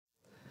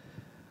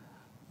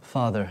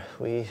Father,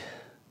 we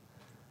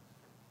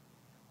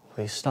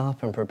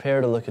stop and prepare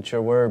to look at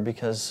your word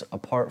because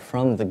apart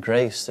from the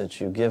grace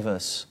that you give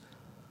us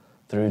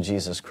through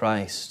Jesus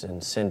Christ in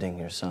sending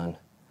your Son,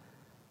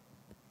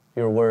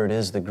 your word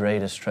is the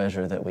greatest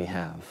treasure that we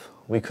have.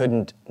 We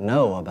couldn't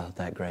know about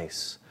that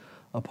grace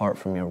apart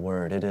from your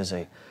word. It is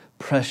a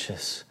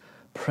precious,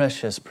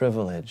 precious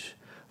privilege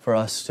for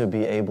us to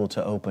be able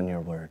to open your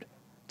word,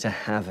 to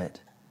have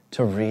it,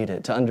 to read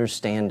it, to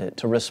understand it,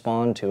 to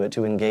respond to it,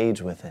 to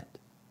engage with it.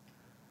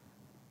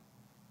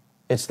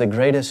 It's the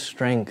greatest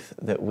strength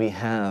that we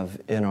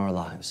have in our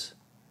lives,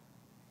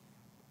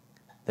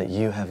 that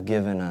you have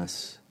given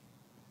us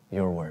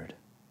your word.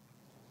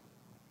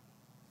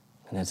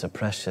 And it's a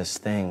precious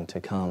thing to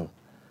come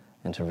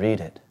and to read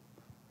it,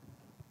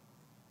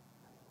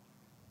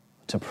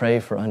 to pray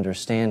for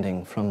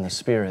understanding from the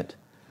Spirit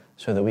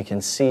so that we can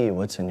see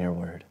what's in your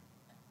word.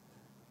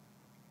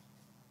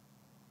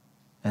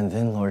 And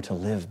then, Lord, to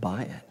live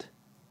by it,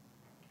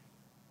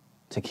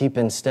 to keep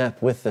in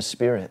step with the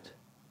Spirit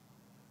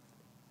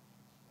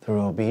through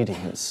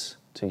obedience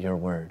to your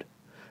word.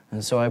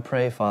 And so I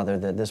pray, Father,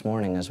 that this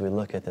morning as we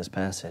look at this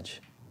passage,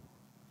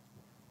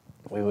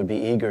 we would be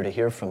eager to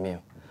hear from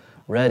you,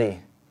 ready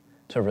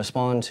to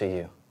respond to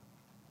you,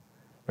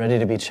 ready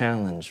to be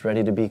challenged,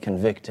 ready to be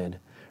convicted,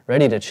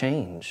 ready to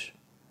change,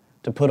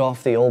 to put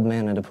off the old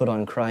man and to put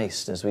on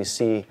Christ as we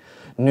see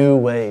new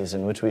ways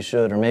in which we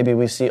should, or maybe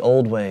we see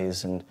old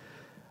ways and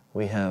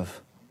we have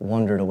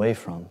wandered away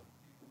from.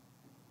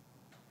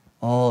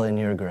 All in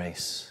your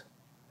grace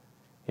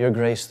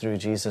through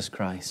Jesus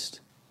Christ,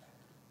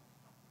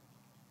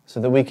 so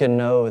that we can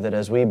know that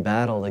as we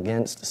battle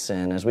against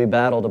sin, as we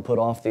battle to put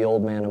off the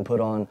old man and put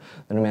on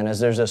the new man, as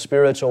there's a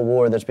spiritual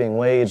war that's being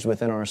waged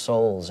within our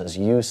souls, as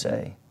you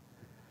say,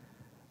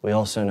 we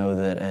also know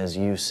that as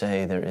you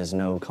say, there is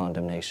no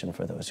condemnation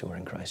for those who are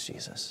in Christ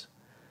Jesus.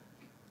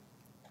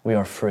 We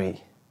are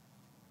free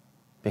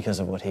because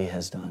of what he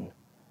has done,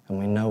 and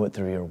we know it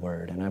through your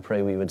word, and I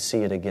pray we would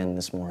see it again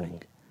this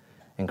morning.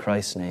 In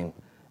Christ's name,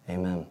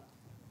 amen.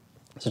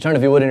 So turn,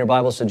 if you would, in your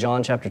Bibles to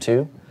John chapter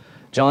 2.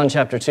 John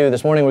chapter 2.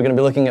 This morning we're going to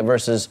be looking at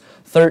verses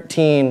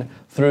 13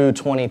 through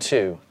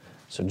 22.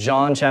 So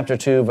John chapter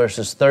 2,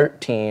 verses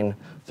 13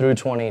 through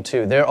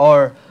 22. There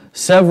are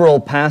several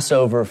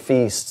Passover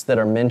feasts that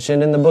are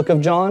mentioned in the book of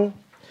John.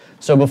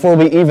 So before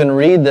we even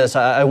read this,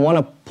 I want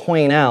to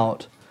point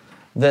out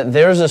that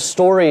there's a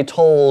story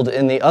told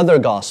in the other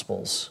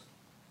Gospels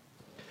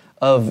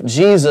of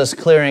Jesus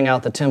clearing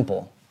out the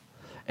temple.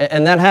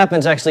 And that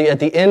happens actually at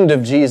the end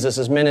of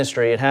Jesus'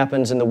 ministry. It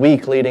happens in the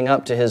week leading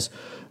up to his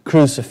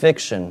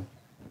crucifixion.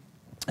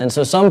 And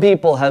so some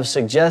people have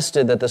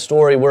suggested that the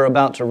story we're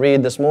about to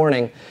read this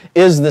morning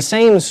is the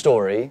same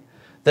story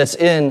that's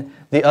in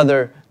the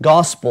other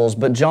Gospels,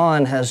 but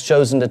John has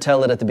chosen to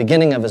tell it at the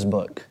beginning of his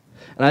book.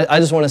 And I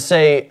just want to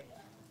say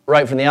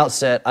right from the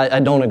outset, I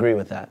don't agree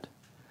with that.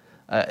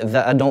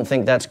 I don't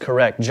think that's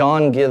correct.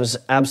 John gives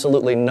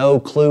absolutely no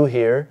clue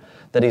here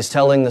that he's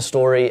telling the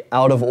story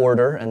out of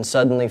order and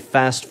suddenly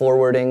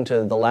fast-forwarding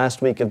to the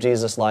last week of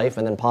Jesus' life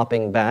and then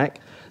popping back.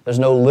 There's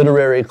no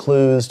literary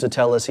clues to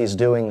tell us he's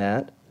doing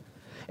that.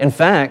 In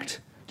fact,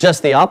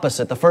 just the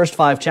opposite. The first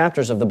 5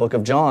 chapters of the book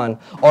of John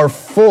are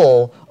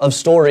full of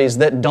stories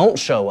that don't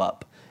show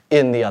up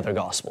in the other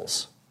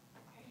Gospels.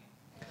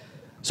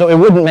 So it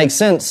wouldn't make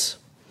sense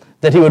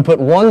that he would put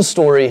one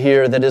story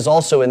here that is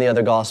also in the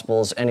other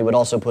Gospels, and he would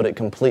also put it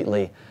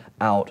completely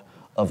out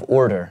of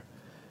order.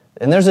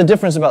 And there's a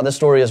difference about this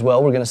story as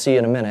well, we're going to see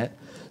in a minute.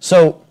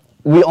 So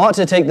we ought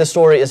to take this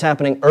story as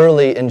happening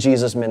early in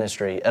Jesus'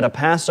 ministry, at a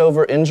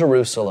Passover in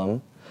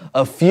Jerusalem,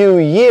 a few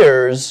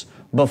years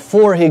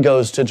before he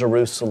goes to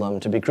Jerusalem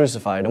to be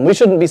crucified. And we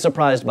shouldn't be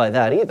surprised by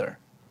that either.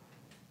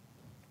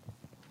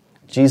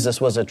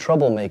 Jesus was a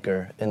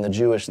troublemaker in the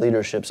Jewish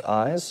leadership's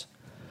eyes,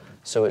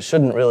 so it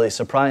shouldn't really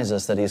surprise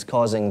us that he's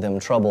causing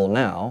them trouble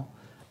now,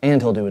 and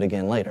he'll do it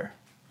again later.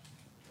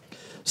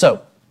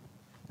 So,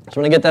 I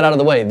want to get that out of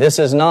the way. This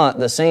is not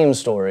the same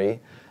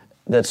story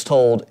that's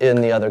told in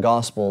the other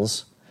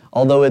Gospels,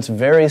 although it's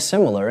very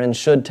similar and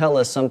should tell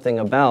us something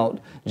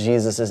about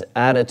Jesus'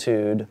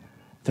 attitude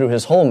through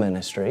his whole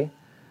ministry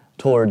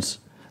towards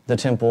the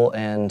temple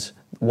and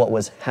what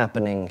was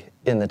happening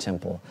in the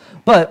temple.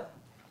 But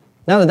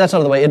now that that's out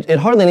of the way, it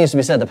hardly needs to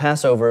be said the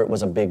Passover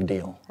was a big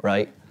deal,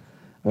 right?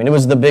 I mean, it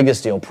was the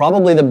biggest deal,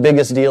 probably the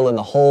biggest deal in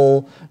the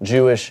whole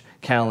Jewish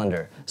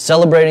calendar.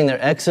 Celebrating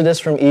their exodus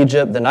from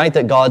Egypt, the night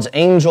that God's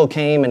angel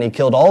came and he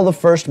killed all the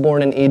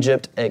firstborn in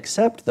Egypt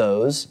except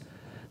those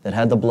that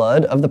had the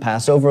blood of the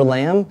Passover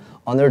lamb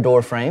on their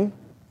doorframe.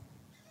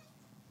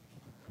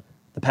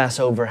 The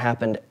Passover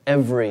happened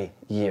every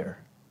year.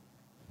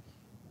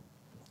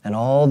 And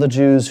all the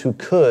Jews who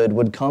could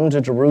would come to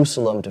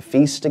Jerusalem to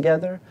feast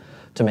together,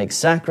 to make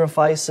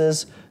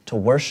sacrifices, to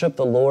worship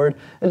the Lord.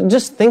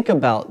 Just think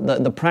about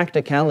the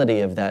practicality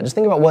of that. Just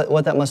think about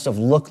what that must have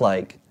looked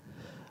like.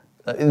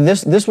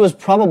 This was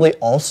probably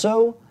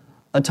also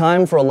a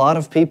time for a lot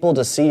of people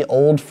to see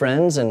old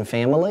friends and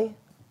family,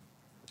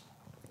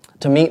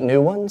 to meet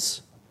new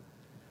ones.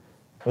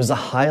 It was the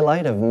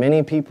highlight of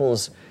many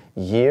people's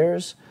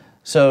years.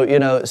 So,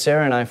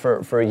 Sarah and I,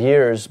 for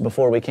years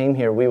before we came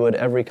here, we would,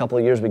 every couple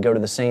of years, we'd go to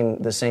the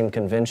same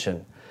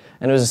convention.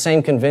 And it was the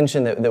same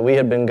convention that we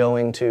had been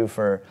going to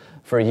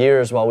for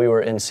years while we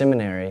were in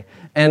seminary.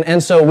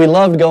 And so we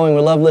loved going,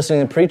 we loved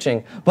listening to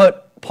preaching.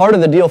 But part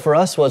of the deal for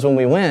us was when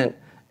we went,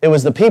 it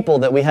was the people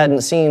that we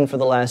hadn't seen for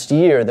the last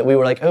year that we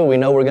were like, oh, we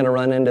know we're going to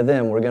run into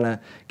them. We're going to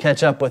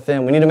catch up with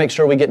them. We need to make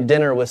sure we get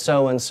dinner with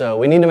so-and-so.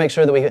 We need to make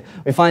sure that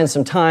we find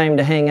some time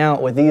to hang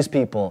out with these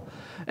people.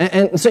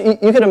 And so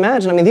you can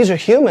imagine, these are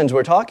humans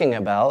we're talking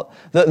about.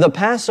 The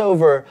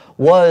Passover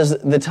was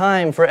the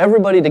time for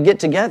everybody to get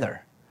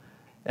together.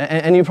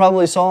 And you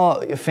probably saw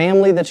a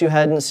family that you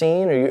hadn't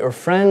seen or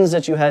friends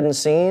that you hadn't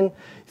seen. You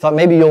thought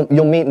maybe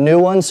you'll meet new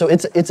ones. So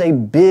it's a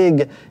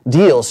big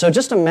deal. So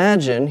just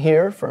imagine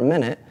here for a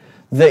minute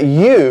that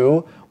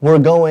you were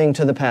going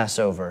to the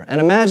Passover. And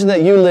imagine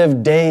that you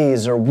live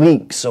days or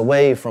weeks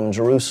away from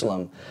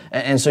Jerusalem.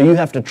 And so you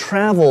have to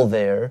travel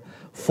there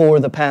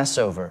for the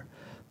Passover.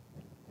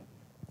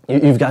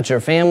 You've got your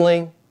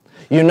family.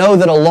 You know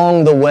that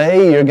along the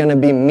way you're going to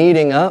be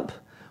meeting up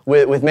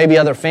with maybe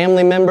other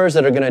family members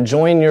that are going to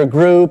join your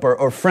group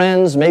or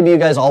friends. Maybe you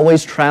guys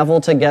always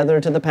travel together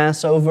to the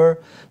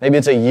Passover. Maybe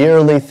it's a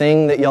yearly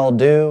thing that y'all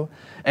do.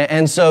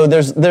 And so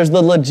there's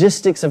the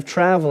logistics of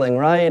traveling,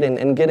 right?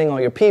 And getting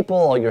all your people,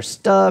 all your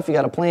stuff. You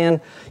got to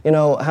plan,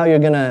 how you're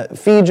going to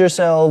feed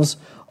yourselves,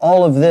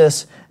 all of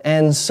this.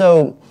 And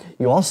so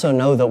you also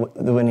know that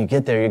when you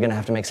get there, you're going to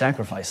have to make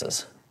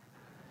sacrifices.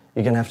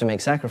 You're going to have to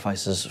make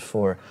sacrifices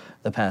for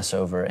the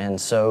Passover. And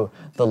so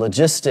the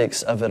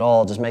logistics of it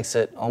all just makes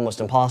it almost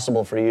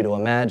impossible for you to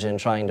imagine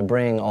trying to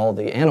bring all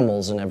the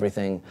animals and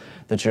everything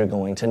that you're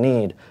going to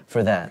need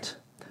for that.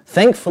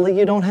 Thankfully,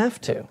 you don't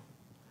have to.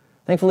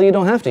 Thankfully, you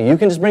don't have to. You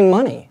can just bring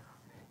money.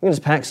 You can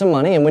just pack some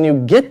money, and when you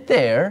get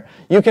there,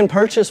 you can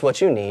purchase what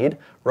you need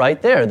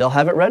right there. They'll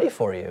have it ready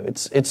for you.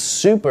 It's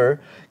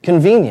super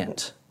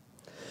convenient.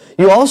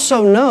 You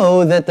also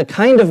know that the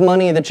kind of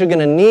money that you're going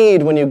to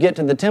need when you get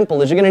to the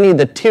temple is you're going to need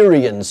the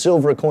Tyrian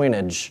silver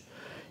coinage.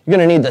 You're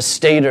going to need the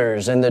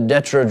staters and the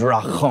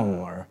tetradrachm,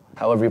 or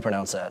however you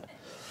pronounce that.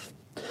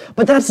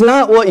 But that's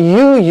not what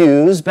you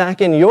use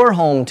back in your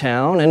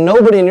hometown, and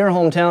nobody in your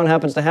hometown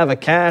happens to have a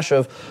cache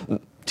of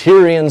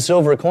Tyrian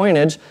silver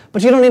coinage,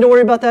 but you don't need to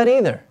worry about that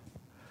either.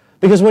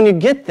 Because when you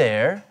get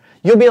there,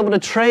 you'll be able to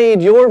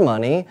trade your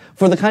money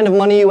for the kind of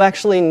money you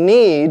actually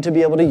need to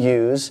be able to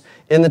use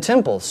in the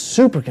temple.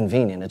 Super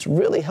convenient. It's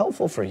really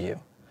helpful for you.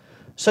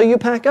 So you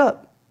pack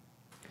up.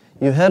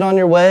 You head on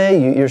your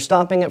way. You're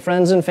stopping at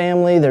friends and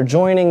family. They're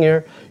joining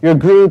your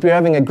group. You're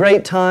having a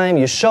great time.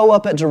 You show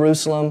up at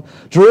Jerusalem.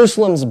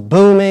 Jerusalem's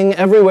booming.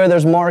 Everywhere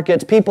there's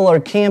markets. People are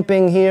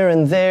camping here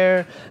and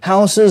there.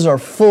 Houses are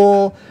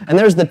full. And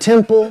there's the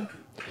temple.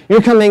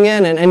 You're coming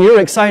in and you're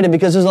excited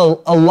because there's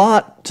a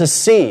lot to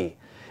see.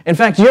 In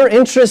fact, you're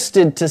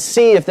interested to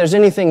see if there's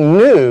anything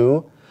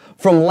new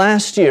from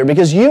last year,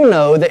 because you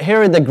know that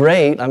Herod the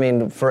Great,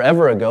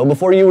 forever ago,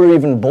 before you were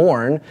even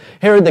born,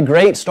 Herod the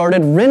Great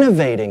started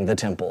renovating the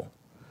temple.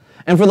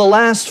 And for the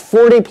last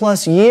 40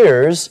 plus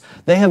years,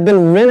 they have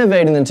been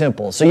renovating the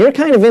temple. So you're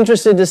kind of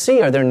interested to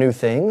see, are there new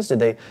things? Did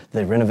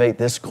they renovate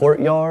this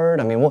courtyard?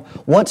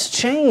 What's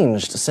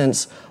changed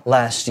since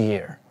last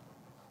year?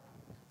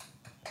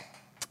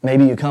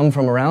 Maybe you come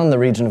from around the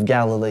region of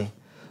Galilee.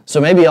 So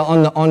maybe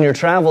on your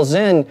travels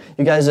in,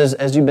 you guys,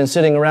 as you've been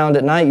sitting around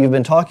at night, you've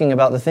been talking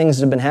about the things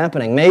that have been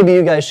happening. Maybe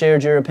you guys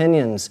shared your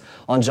opinions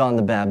on John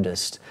the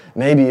Baptist.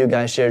 Maybe you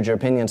guys shared your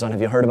opinions on,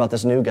 have you heard about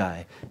this new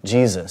guy,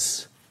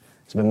 Jesus?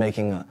 He's been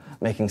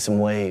making some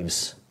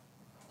waves.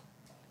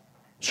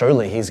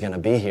 Surely he's going to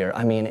be here.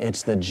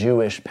 It's the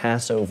Jewish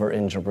Passover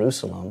in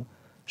Jerusalem.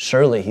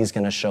 Surely he's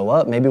going to show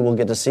up. Maybe we'll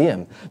get to see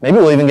him. Maybe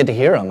we'll even get to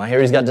hear him. I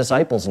hear he's got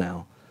disciples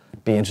now.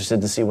 Be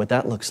interested to see what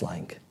that looks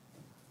like.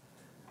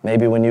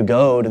 Maybe when you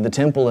go to the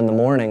temple in the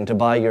morning to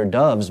buy your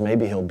doves,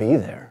 maybe he'll be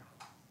there.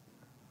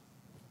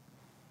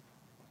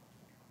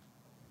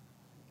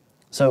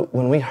 So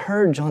when we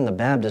heard John the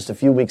Baptist a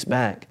few weeks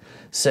back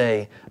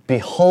say,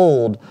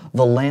 "Behold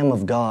the Lamb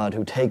of God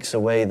who takes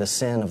away the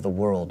sin of the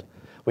world,"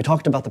 we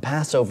talked about the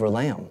Passover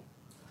lamb,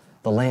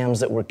 the lambs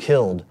that were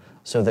killed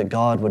so that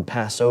God would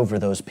pass over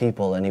those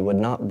people and he would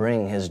not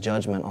bring his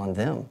judgment on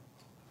them.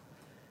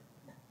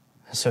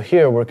 So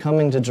here we're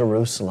coming to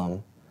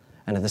Jerusalem,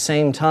 and at the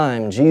same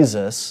time,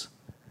 Jesus,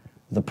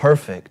 the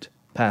perfect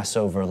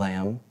Passover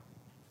lamb,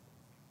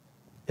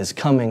 is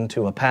coming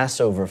to a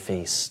Passover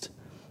feast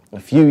a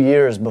few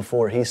years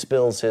before he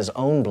spills his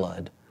own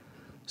blood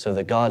so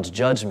that God's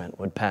judgment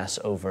would pass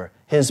over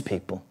his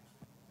people.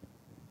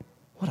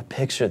 What a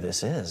picture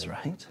this is,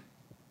 right?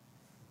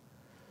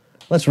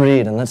 Let's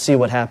read and let's see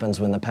what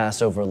happens when the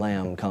Passover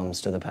lamb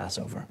comes to the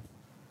Passover.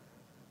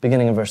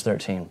 Beginning in verse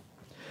 13.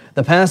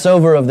 The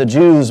Passover of the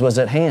Jews was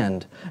at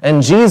hand,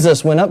 and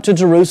Jesus went up to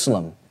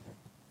Jerusalem.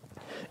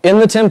 In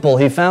the temple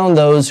he found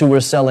those who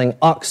were selling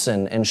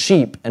oxen and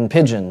sheep and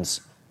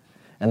pigeons,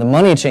 and the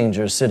money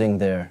changers sitting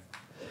there.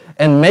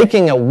 And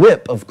making a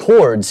whip of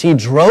cords, he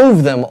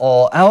drove them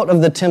all out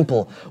of the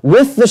temple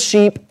with the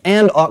sheep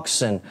and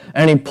oxen.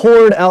 And he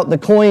poured out the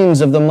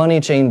coins of the money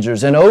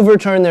changers and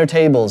overturned their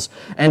tables.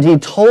 And he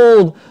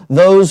told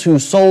those who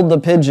sold the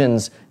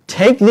pigeons,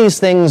 "Take these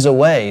things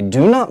away.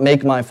 Do not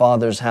make my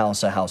Father's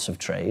house a house of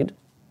trade."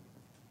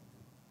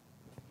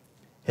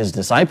 His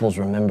disciples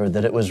remembered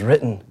that it was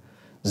written,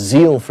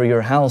 "Zeal for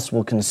your house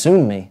will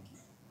consume me."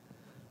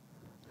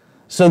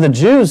 So the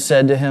Jews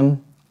said to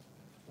him,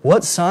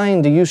 "What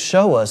sign do you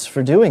show us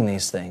for doing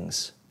these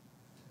things?"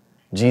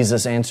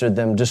 Jesus answered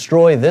them,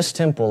 "Destroy this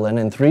temple, and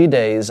in 3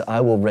 days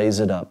I will raise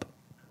it up."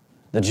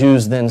 The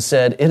Jews then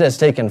said, "It has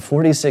taken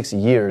 46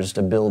 years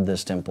to build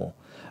this temple,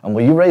 and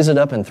will you raise it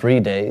up in 3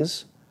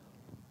 days?"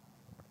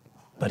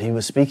 But he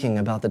was speaking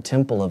about the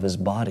temple of his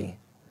body.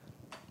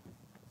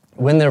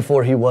 When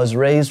therefore he was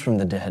raised from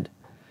the dead,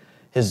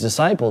 his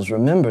disciples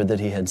remembered that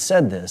he had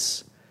said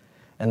this,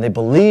 and they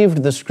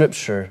believed the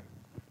scripture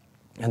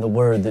and the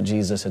word that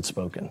Jesus had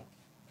spoken.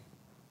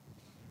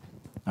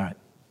 All right.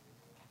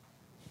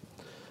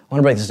 I want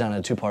to break this down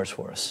into 2 parts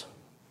for us.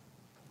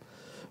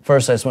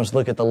 First, I just want us to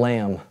look at the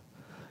Lamb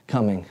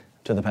coming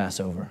to the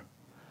Passover.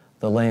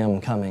 The Lamb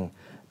coming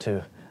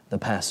to the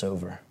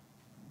Passover.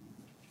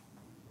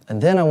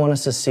 And then I want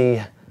us to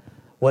see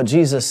what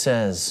Jesus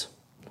says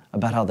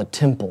about how the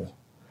temple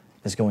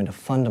is going to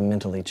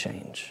fundamentally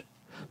change.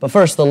 But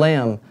first, the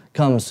Lamb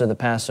comes to the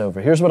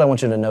Passover. Here's what I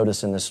want you to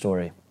notice in this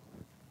story.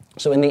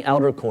 So in the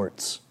outer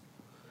courts,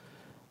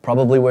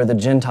 probably where the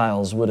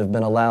Gentiles would have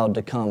been allowed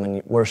to come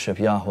and worship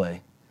Yahweh,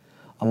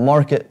 a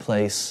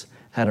marketplace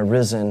had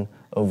arisen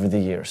over the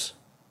years.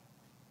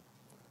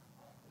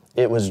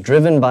 It was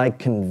driven by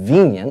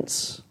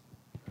convenience,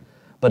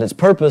 but its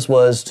purpose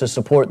was to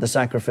support the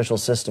sacrificial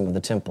system of the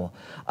temple.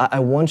 I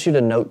want you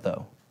to note,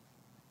 though,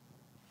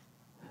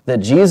 that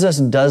Jesus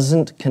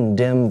doesn't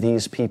condemn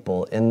these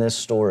people in this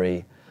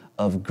story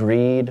of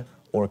greed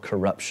or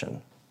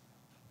corruption.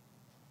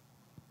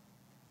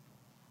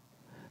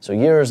 So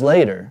years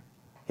later,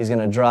 he's going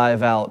to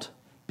drive out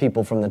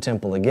people from the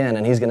temple again,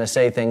 and he's going to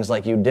say things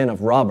like, "You den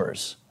of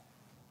robbers."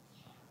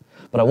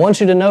 But I want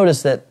you to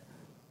notice that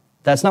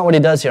that's not what he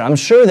does here. I'm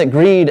sure that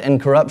greed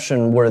and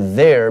corruption were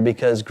there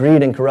because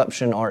greed and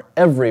corruption are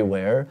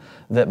everywhere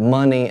that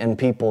money and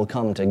people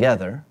come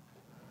together.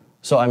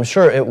 So I'm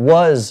sure it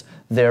was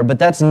there, but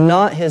that's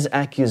not his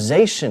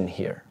accusation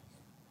here.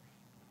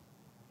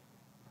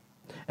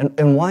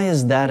 And why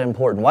is that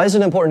important? Why is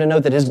it important to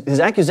note that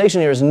his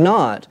accusation here is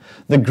not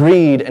the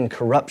greed and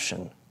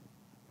corruption?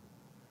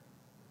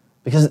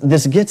 Because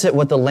this gets at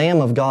what the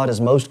Lamb of God is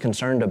most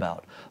concerned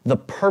about, the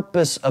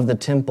purpose of the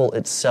temple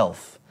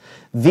itself.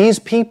 These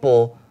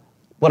people,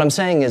 what I'm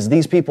saying is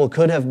these people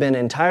could have been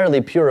entirely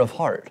pure of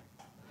heart.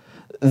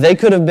 They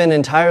could have been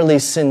entirely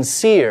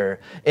sincere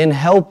in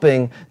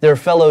helping their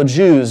fellow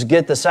Jews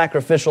get the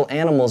sacrificial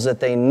animals that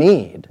they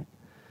need.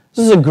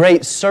 This is a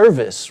great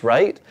service,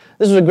 right?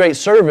 This is a great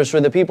service for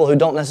the people who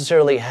don't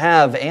necessarily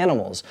have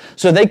animals.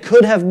 So they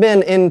could have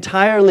been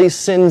entirely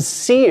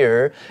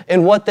sincere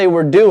in what they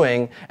were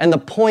doing, and the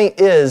point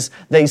is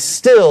they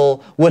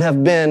still would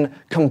have been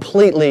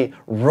completely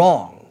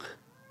wrong.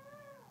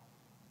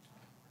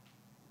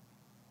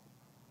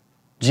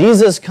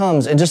 Jesus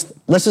comes, and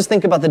let's just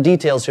think about the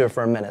details here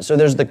for a minute. So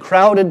there's the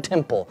crowded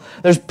temple.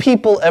 There's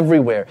people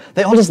everywhere.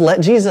 They all just let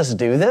Jesus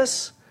do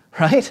this,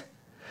 right?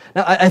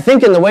 Now, I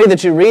think in the way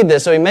that you read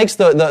this, so he makes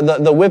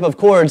the whip of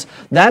cords,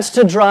 that's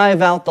to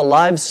drive out the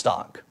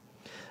livestock.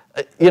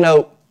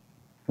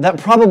 That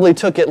probably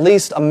took at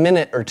least a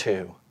minute or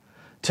two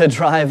to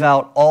drive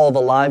out all the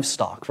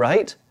livestock,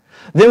 right?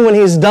 Then when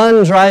he's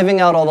done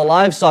driving out all the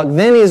livestock,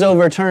 then he's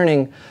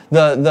overturning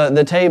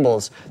the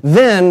tables.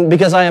 Then,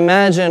 because I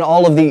imagine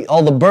all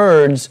the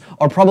birds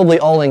are probably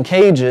all in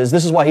cages,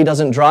 this is why he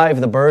doesn't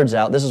drive the birds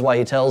out. This is why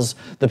he tells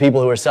the people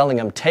who are selling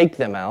them, take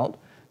them out.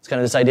 It's kind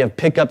of this idea of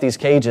pick up these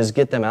cages,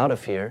 get them out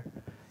of here.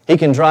 He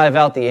can drive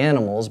out the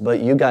animals,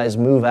 but you guys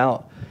move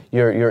out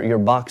your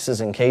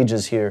boxes and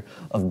cages here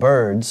of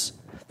birds.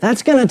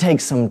 That's going to take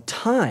some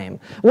time.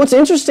 What's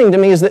interesting to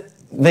me is that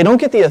they don't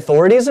get the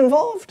authorities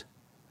involved.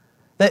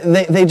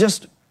 They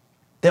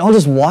all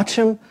just watch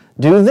him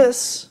do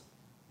this.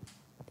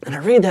 And I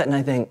read that and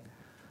I think,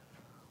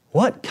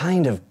 what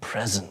kind of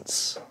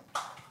presence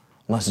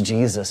must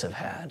Jesus have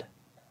had?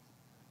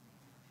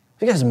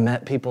 Have you guys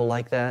met people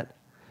like that?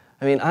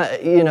 I mean,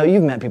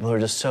 you've met people who are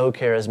just so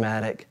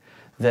charismatic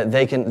that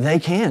they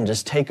can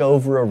just take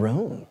over a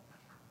room.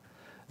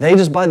 They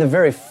just, by the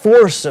very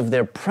force of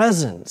their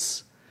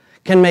presence,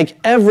 can make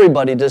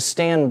everybody just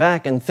stand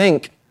back and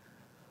think,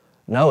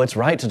 no, it's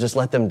right to just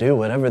let them do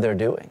whatever they're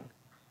doing.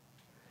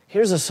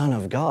 Here's the Son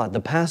of God, the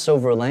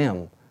Passover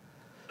Lamb.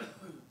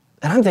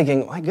 And I'm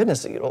thinking, my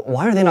goodness,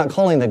 why are they not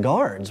calling the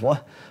guards?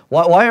 Why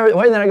are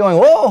they not going,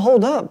 whoa,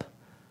 hold up?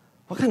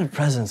 What kind of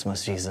presence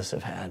must Jesus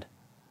have had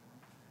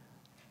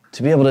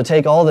to be able to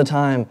take all the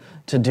time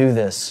to do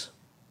this?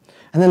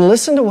 And then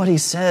listen to what he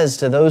says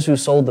to those who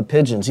sold the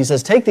pigeons. He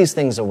says, take these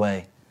things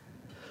away.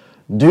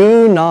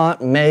 Do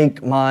not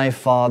make my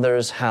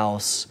Father's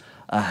house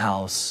a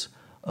house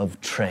of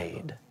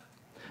trade.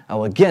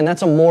 Now again,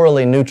 that's a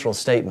morally neutral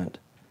statement.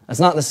 That's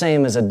not the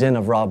same as a den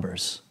of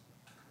robbers.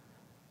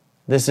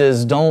 This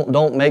is,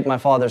 don't make my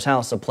Father's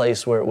house a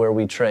place where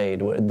we trade.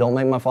 Don't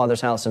make my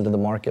Father's house into the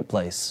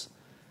marketplace.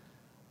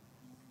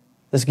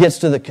 This gets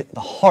to the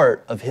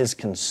heart of his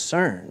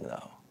concern,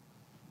 though.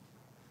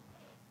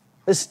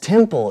 This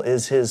temple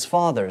is his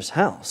Father's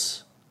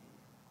house.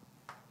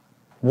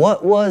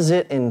 What was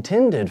it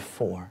intended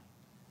for?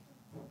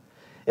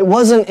 It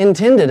wasn't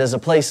intended as a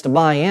place to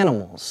buy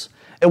animals.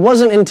 It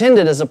wasn't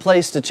intended as a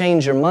place to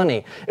change your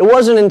money. It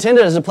wasn't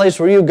intended as a place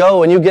where you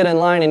go and you get in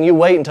line and you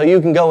wait until you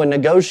can go and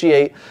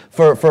negotiate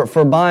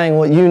for buying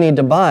what you need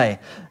to buy.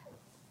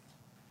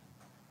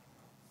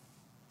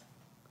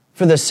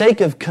 For the sake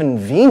of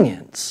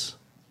convenience,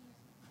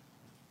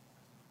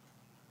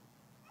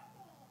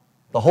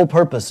 the whole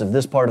purpose of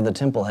this part of the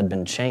temple had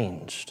been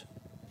changed.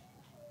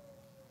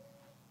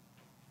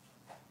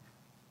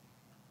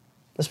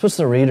 This puts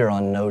the reader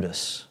on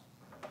notice.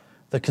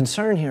 The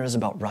concern here is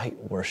about right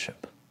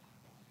worship,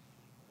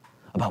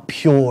 about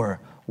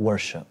pure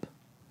worship.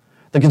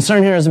 The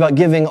concern here is about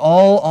giving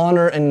all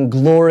honor and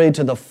glory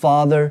to the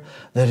Father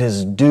that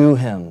is due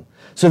him.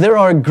 So there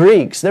are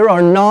Greeks, there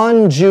are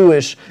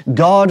non-Jewish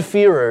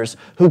God-fearers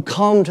who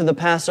come to the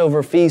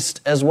Passover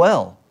feast as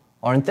well,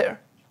 aren't there?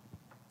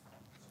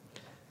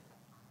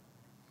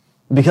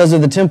 Because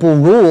of the temple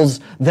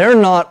rules, they're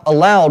not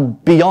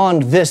allowed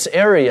beyond this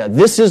area.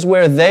 This is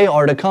where they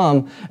are to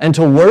come and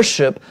to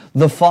worship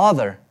the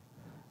Father.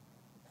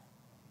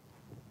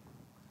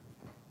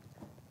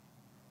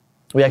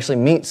 We actually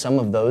meet some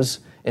of those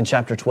in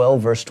chapter 12,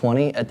 verse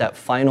 20, at that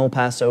final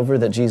Passover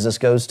that Jesus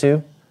goes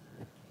to.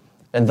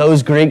 And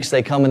those Greeks,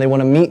 they come and they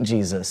want to meet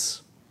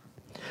Jesus.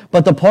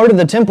 But the part of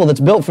the temple that's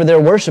built for their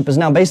worship is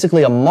now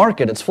basically a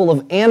market. It's full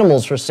of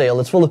animals for sale.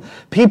 It's full of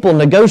people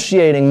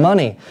negotiating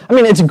money. I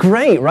mean, it's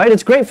great, right?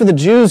 It's great for the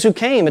Jews who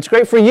came. It's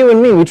great for you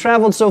and me. We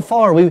traveled so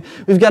far. We've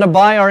got to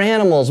buy our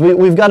animals.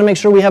 We've got to make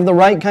sure we have the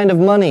right kind of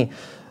money.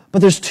 But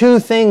there's two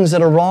things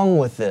that are wrong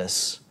with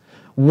this.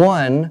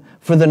 One,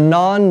 for the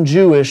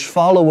non-Jewish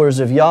followers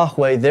of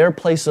Yahweh, their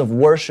place of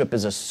worship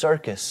is a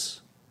circus.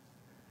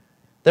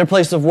 Their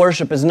place of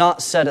worship is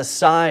not set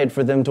aside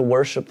for them to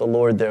worship the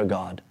Lord their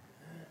God.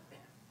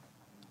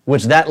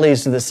 Which that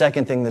leads to the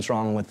second thing that's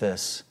wrong with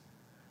this.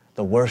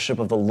 The worship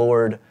of the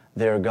Lord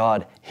their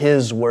God.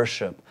 His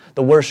worship.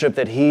 The worship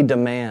that He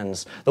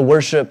demands. The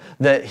worship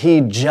that He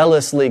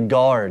jealously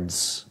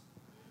guards.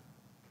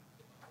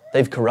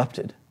 They've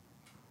corrupted.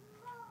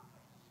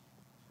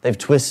 They've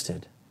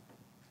twisted.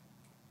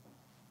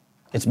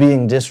 It's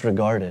being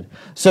disregarded.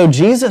 So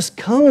Jesus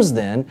comes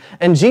then,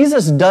 and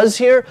Jesus does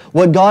here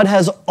what God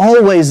has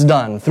always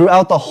done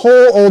throughout the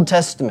whole Old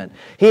Testament.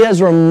 He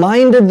has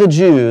reminded the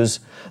Jews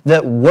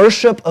that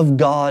worship of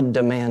God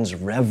demands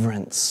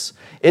reverence.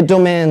 It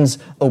demands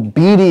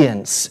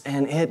obedience,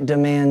 and it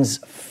demands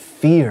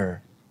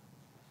fear.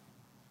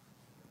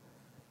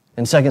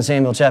 In 2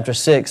 Samuel chapter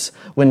 6,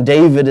 when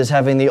David is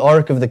having the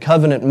Ark of the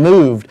Covenant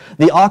moved,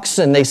 the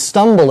oxen, they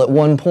stumble at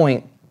one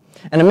point.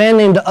 And a man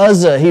named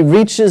Uzzah, he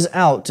reaches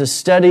out to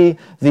steady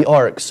the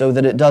ark so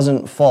that it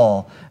doesn't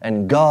fall.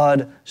 And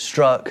God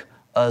struck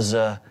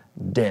Uzzah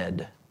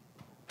dead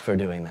for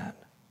doing that.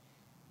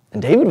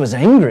 And David was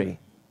angry.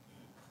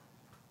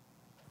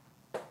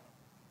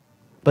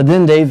 But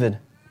then David,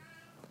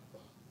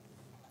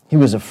 he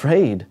was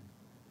afraid.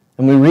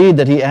 And we read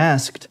that he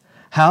asked,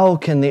 "How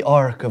can the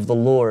ark of the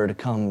Lord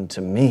come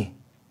to me?"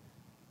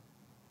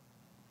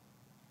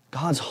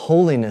 God's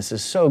holiness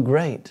is so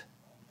great.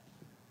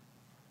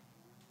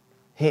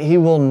 He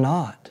will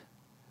not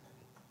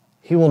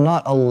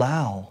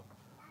allow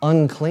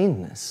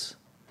uncleanness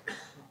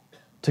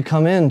to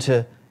come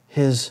into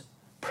His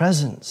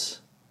presence.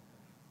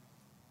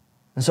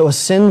 And so a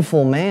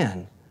sinful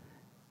man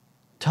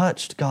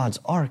touched God's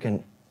ark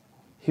and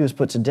he was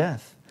put to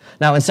death.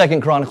 Now in 2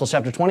 Chronicles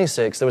chapter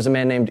 26, there was a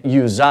man named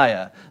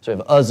Uzziah. So we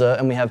have Uzzah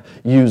and we have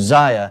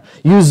Uzziah.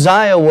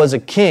 Uzziah was a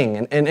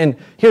king. And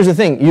here's the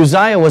thing.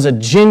 Uzziah was a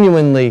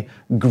genuinely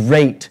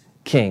great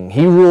king.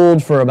 He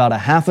ruled for about a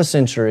half a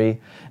century,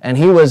 and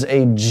he was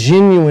a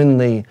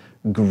genuinely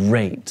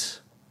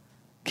great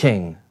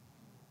king,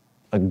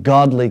 a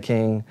godly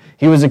king.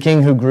 He was a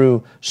king who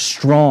grew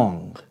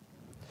strong.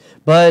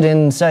 But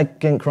in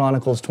 2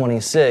 Chronicles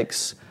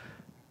 26,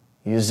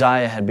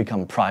 Uzziah had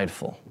become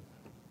prideful.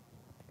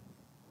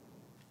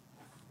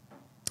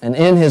 And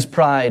in his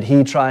pride,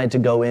 he tried to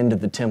go into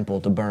the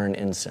temple to burn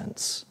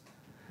incense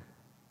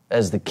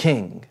as the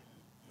king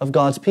of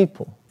God's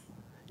people.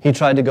 He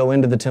tried to go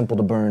into the temple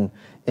to burn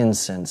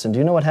incense. And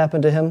do you know what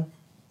happened to him?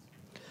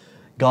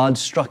 God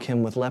struck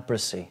him with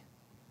leprosy,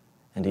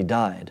 and he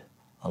died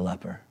a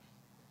leper.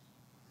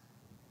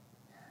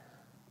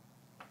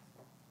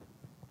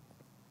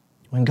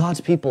 When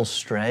God's people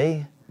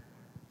stray,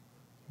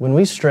 when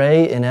we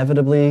stray,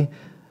 inevitably,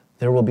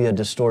 there will be a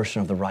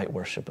distortion of the right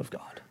worship of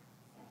God.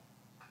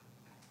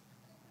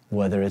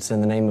 Whether it's in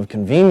the name of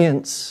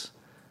convenience,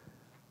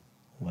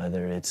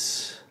 whether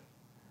it's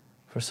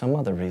for some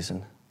other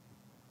reason.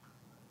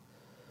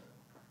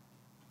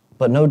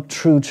 But no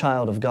true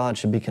child of God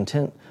should be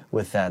content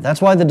with that.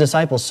 That's why the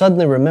disciples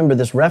suddenly remember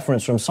this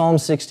reference from Psalm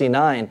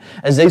 69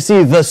 as they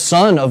see the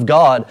Son of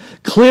God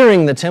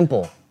clearing the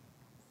temple,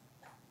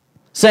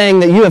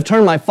 saying that you have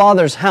turned my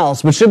Father's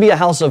house, which should be a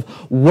house of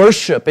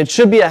worship. It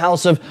should be a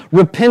house of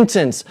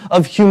repentance,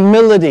 of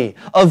humility,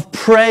 of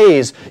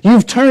praise.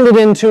 You've turned it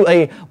into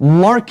a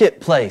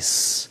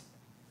marketplace.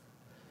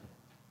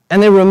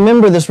 And they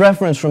remember this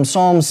reference from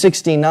Psalm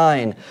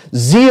 69,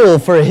 zeal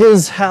for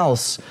his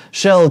house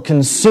shall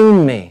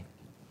consume me.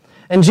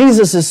 And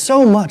Jesus is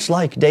so much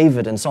like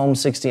David in Psalm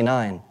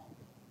 69.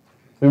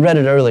 We read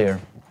it earlier.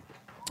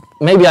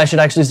 Maybe I should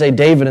actually say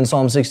David in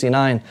Psalm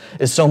 69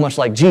 is so much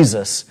like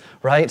Jesus,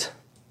 right?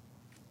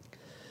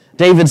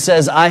 David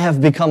says, I have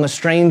become a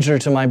stranger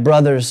to my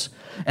brothers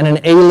and an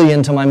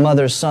alien to my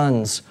mother's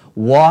sons.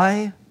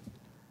 Why?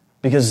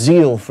 Because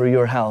zeal for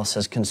your house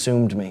has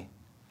consumed me,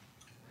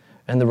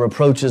 and the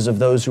reproaches of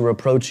those who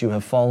reproach you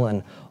have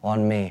fallen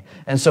on me.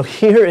 And so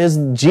here is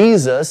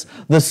Jesus,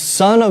 the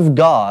Son of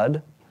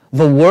God,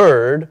 the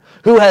Word,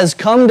 who has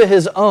come to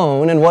his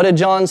own. And what did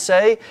John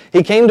say?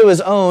 He came to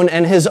his own,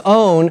 and his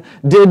own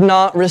did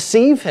not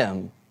receive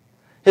him.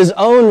 His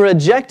own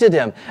rejected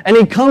him. And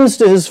he comes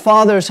to his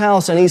Father's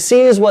house, and he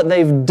sees what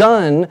they've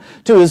done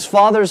to his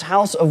Father's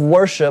house of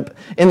worship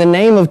in the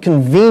name of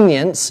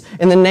convenience,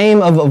 in the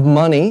name of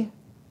money.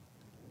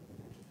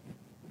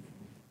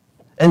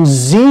 And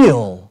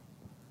zeal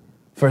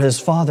for his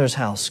Father's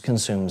house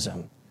consumes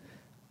him.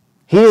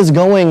 He is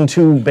going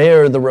to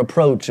bear the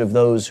reproach of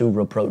those who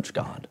reproach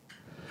God.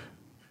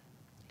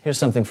 Here's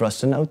something for us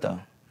to note, though.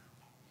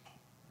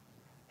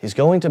 He's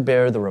going to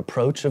bear the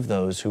reproach of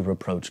those who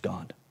reproach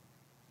God.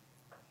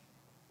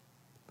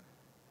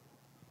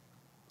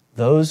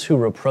 Those who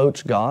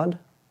reproach God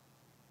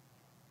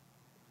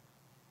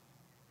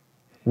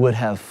would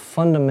have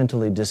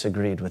fundamentally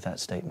disagreed with that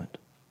statement.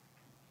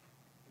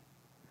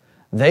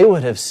 They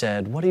would have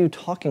said, what are you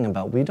talking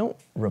about? We don't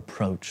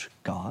reproach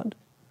God.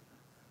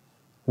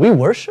 We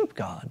worship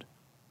God.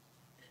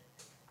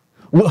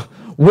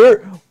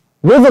 We're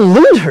the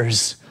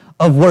leaders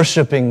of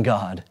worshiping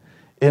God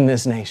in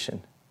this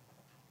nation.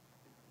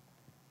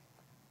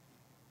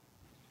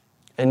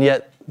 And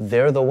yet,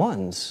 they're the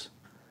ones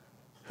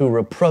who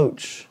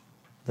reproach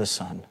the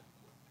Son.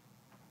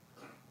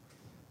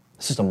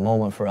 This is a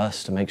moment for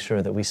us to make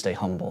sure that we stay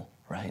humble,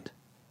 right?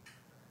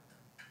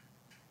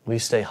 We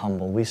stay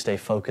humble. We stay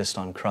focused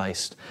on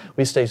Christ.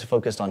 We stay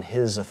focused on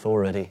his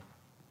authority.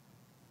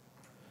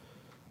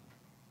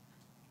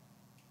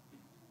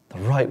 The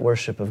right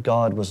worship of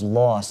God was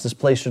lost. This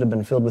place should have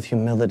been filled with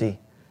humility.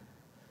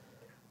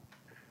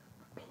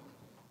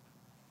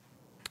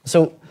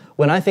 So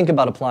when I think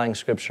about applying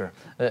Scripture,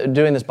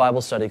 doing this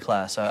Bible study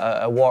class,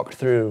 I walked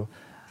through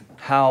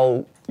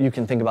how you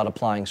can think about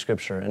applying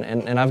Scripture.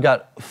 And I've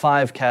got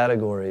 5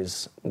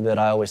 categories that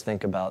I always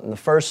think about. And the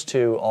first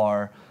 2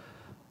 are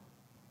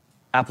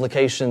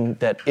application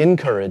that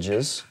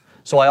encourages.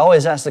 So I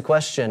always ask the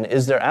question,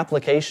 is there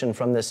application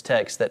from this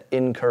text that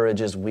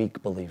encourages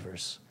weak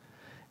believers?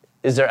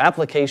 Is there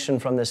application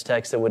from this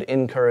text that would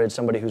encourage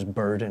somebody who's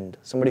burdened,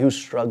 somebody who's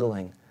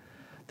struggling,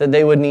 that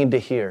they would need to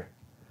hear?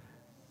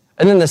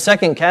 And then the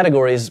second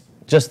category is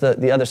just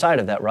the other side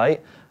of that,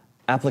 right?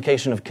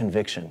 Application of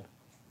conviction.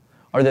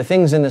 Are there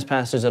things in this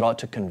passage that ought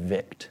to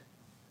convict,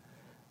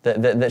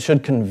 that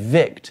should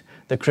convict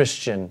the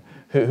Christian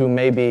who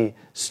may be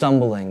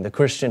stumbling, the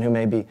Christian who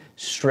may be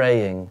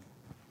straying?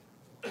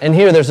 And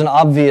here there's an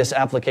obvious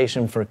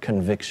application for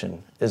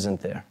conviction,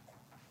 isn't there?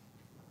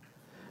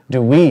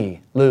 Do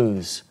we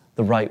lose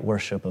the right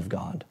worship of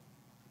God?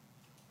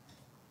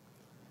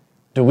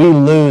 Do we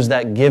lose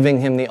that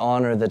giving him the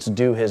honor that's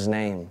due his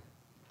name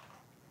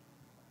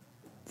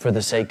for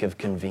the sake of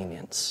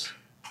convenience?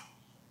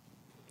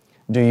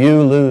 Do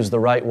you lose the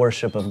right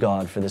worship of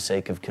God for the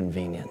sake of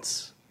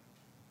convenience?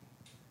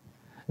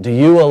 Do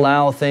you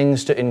allow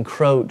things to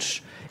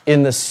encroach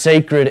in the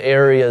sacred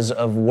areas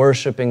of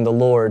worshiping the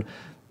Lord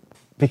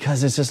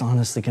because it's just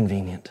honestly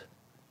convenient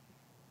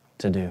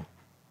to do?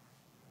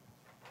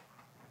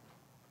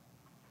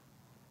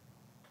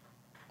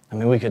 I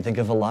mean, we could think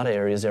of a lot of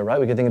areas there, right?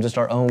 We could think of just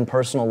our own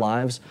personal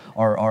lives,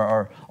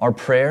 our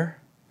prayer,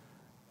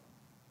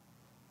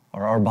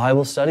 or our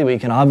Bible study. We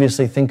can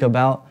obviously think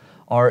about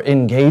our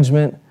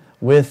engagement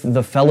with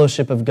the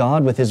fellowship of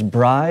God, with his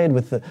bride,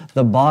 with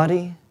the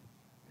body.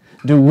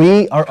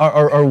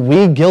 Are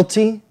we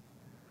guilty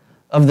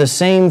of the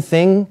same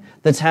thing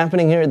that's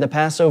happening here at the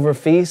Passover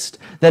feast?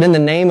 That in the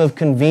name of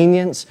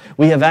convenience,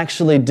 we have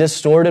actually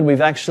distorted,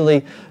 we've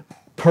actually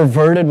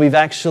perverted, we've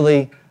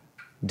actually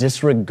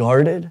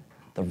disregarded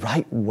the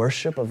right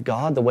worship of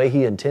God the way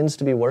he intends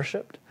to be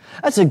worshiped?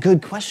 That's a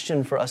good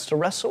question for us to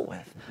wrestle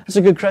with. That's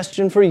a good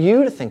question for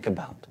you to think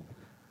about.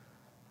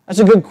 That's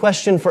a good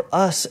question for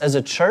us as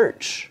a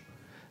church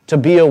to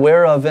be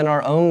aware of in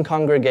our own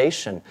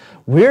congregation.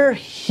 We're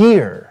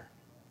here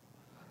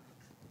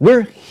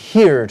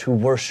to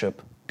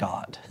worship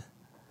God.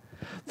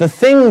 The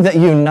thing that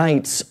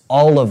unites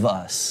all of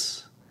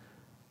us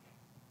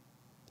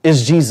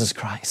is Jesus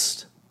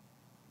Christ.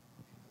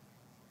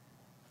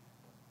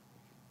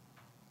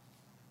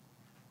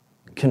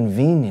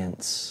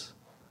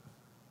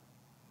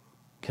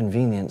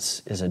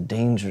 convenience is a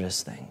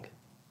dangerous thing.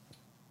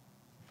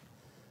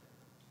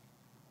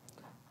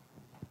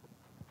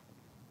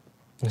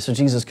 And so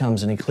Jesus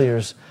comes and he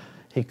clears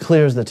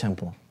the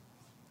temple.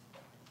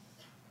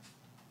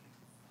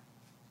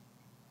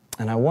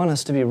 And I want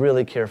us to be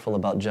really careful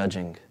about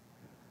judging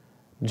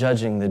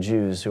the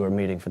Jews who are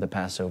meeting for the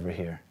Passover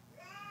here.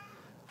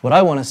 What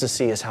I want us to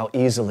see is how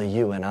easily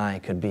you and I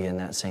could be in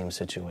that same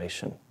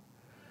situation.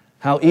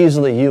 How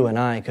easily you and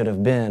I could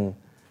have been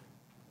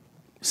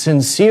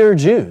sincere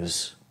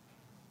Jews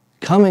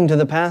coming to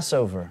the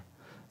Passover,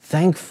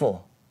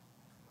 thankful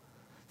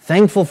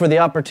for the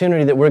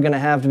opportunity that we're going to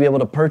have to be able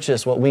to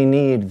purchase what we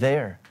need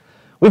there.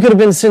 We could have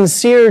been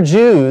sincere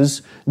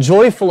Jews,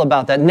 joyful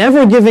about that,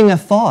 never giving a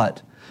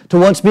thought to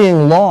what's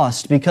being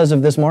lost because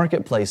of this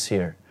marketplace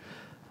here.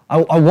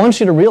 I want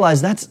you to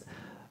realize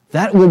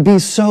that would be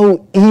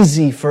so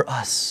easy for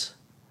us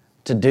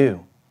to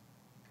do.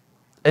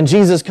 And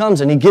Jesus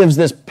comes and he gives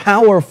this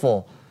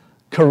powerful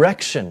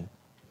correction.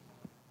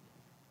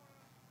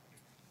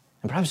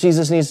 And perhaps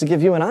Jesus needs to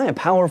give you and I a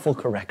powerful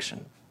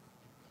correction.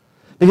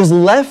 Because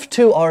left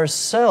to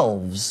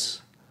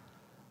ourselves,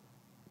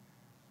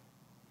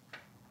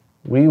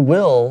 we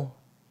will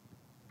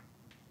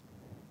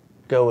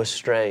go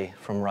astray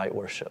from right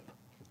worship.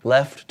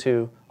 Left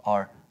to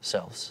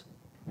ourselves.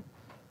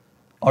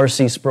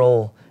 R.C.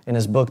 Sproul, in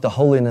his book, The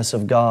Holiness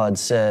of God,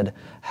 said,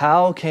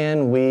 "How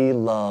can we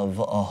love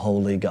a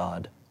holy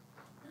God?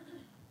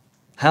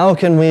 How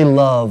can we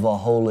love a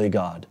holy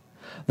God?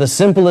 The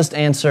simplest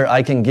answer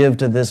I can give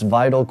to this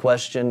vital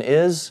question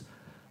is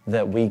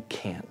that we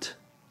can't.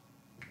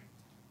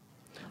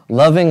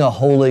 Loving a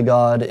holy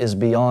God is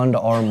beyond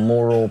our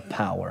moral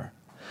power.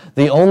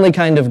 The only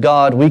kind of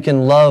God we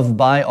can love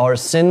by our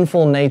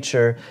sinful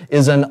nature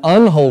is an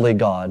unholy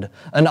God,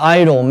 an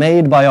idol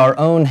made by our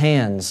own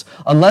hands.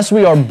 Unless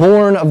we are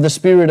born of the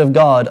Spirit of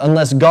God,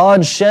 unless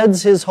God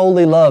sheds His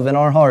holy love in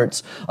our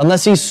hearts,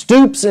 unless He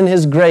stoops in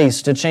His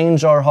grace to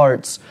change our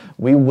hearts,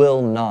 we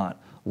will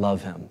not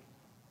love Him."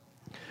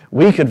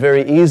 We could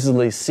very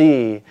easily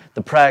see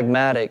the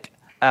pragmatic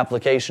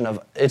application of,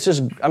 it's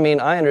just,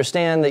 I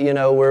understand that,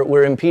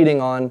 we're impeding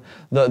on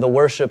the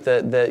worship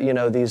that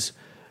these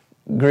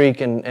Greek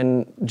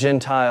and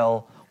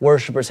Gentile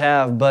worshipers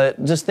have,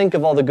 but just think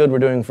of all the good we're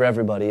doing for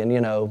everybody. And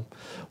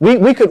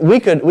we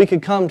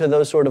could come to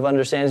those sort of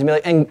understandings and be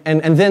like,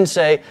 and then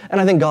say, and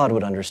I think God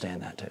would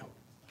understand that too.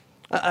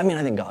 I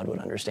think God would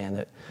understand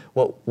that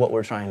what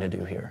we're trying to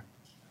do here.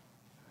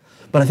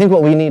 But I think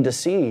what we need to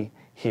see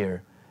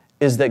here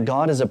is that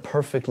God is a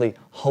perfectly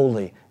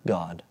holy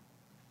God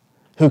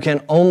who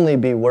can only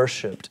be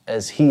worshiped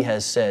as He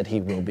has said He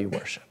will be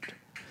worshiped.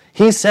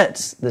 He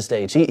sets the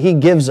stage. He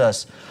gives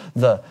us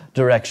the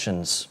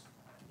directions.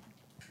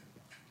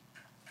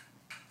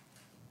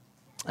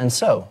 And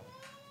so,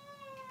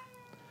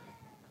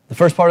 the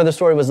first part of the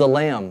story was the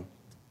lamb.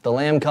 The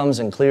lamb comes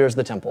and clears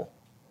the temple.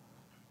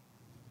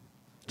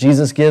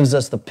 Jesus gives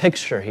us the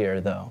picture here,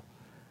 though,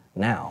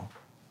 now,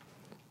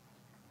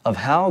 of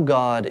how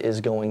God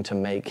is going to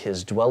make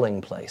His dwelling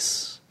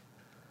place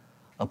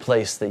a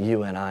place that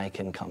you and I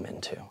can come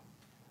into.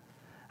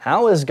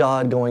 How is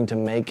God going to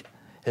make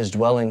His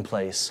dwelling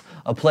place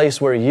a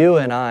place where you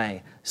and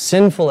I,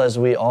 sinful as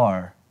we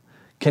are,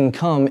 can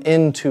come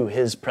into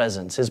His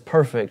presence, His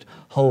perfect,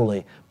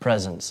 holy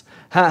presence?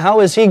 How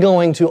is He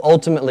going to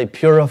ultimately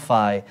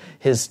purify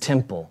His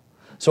temple?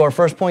 So our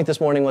first point this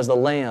morning was the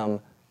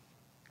Lamb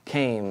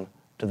came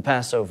to the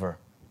Passover.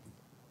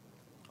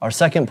 Our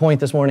second point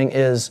this morning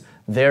is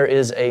there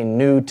is a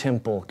new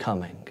temple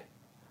coming.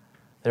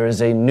 There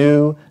is a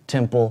new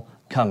temple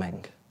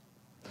coming.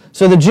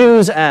 So the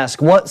Jews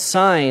ask, what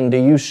sign do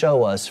you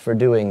show us for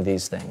doing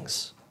these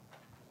things?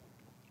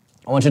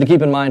 I want you to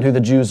keep in mind who the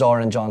Jews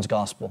are in John's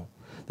Gospel.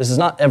 This is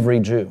not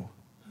every Jew,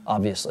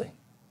 obviously,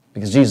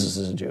 because Jesus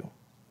is a Jew.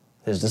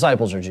 His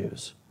disciples are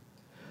Jews.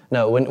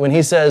 No, when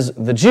he says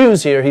the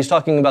Jews here, he's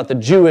talking about the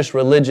Jewish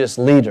religious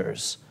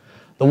leaders,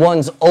 the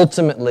ones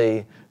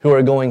ultimately who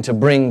are going to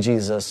bring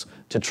Jesus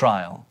to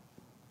trial.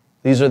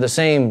 These are the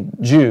same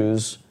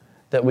Jews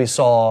that we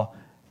saw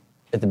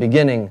at the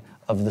beginning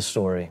of the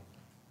story.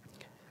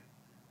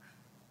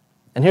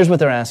 And here's what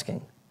they're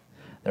asking.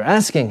 They're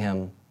asking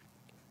Him,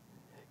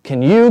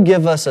 can you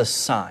give us a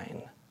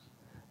sign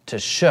to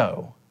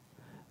show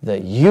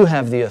that you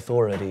have the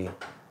authority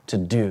to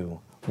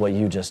do what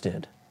you just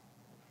did?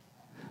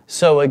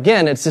 So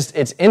again, it's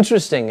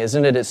interesting,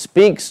 isn't it? It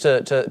speaks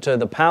to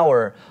the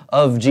power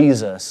of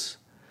Jesus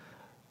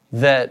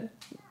that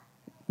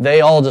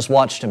they all just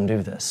watched Him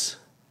do this.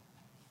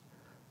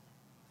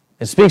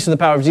 It speaks to the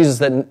power of Jesus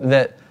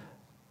that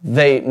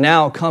they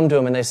now come to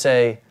Him and they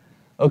say,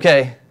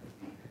 okay,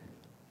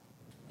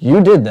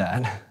 you did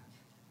that.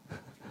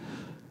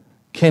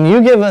 Can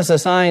you give us a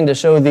sign to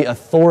show the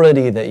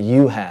authority that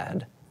you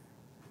had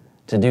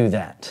to do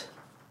that?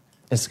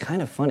 It's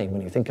kind of funny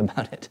when you think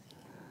about it.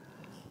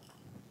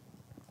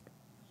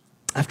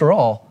 After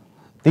all,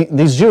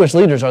 these Jewish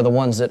leaders are the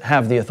ones that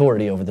have the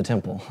authority over the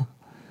temple.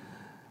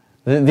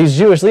 These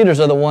Jewish leaders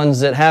are the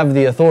ones that have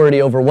the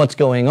authority over what's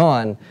going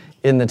on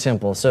in the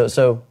temple.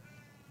 So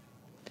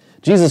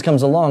Jesus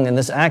comes along, and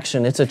this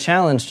action, it's a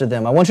challenge to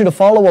them. I want you to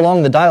follow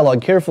along the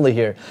dialogue carefully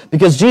here,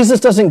 because Jesus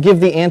doesn't give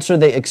the answer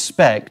they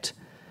expect,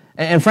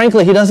 and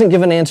frankly, he doesn't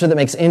give an answer that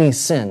makes any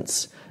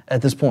sense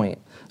at this point.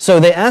 So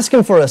they ask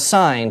him for a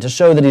sign to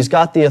show that he's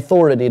got the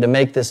authority to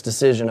make this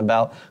decision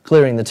about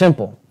clearing the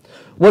temple.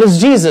 What does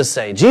Jesus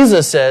say?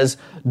 Jesus says,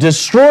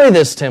 destroy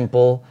this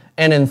temple,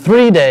 and in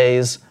 3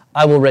 days,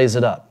 I will raise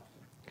it up.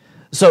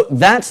 So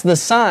that's the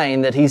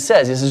sign that he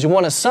says. He says, you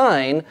want a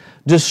sign,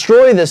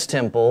 destroy this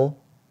temple,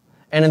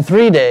 and in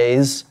 3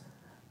 days,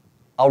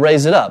 I'll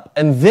raise it up.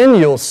 And then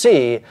you'll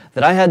see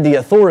that I had the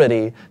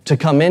authority to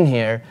come in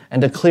here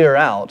and to clear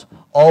out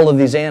all of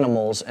these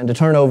animals and to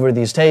turn over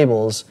these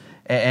tables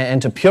and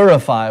to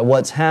purify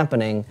what's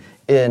happening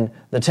in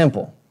the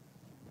temple.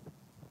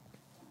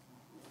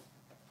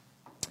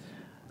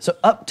 So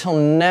up till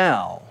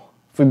now,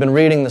 if we've been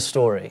reading the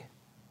story,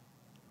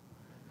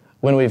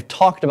 when we've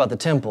talked about the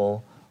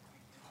temple,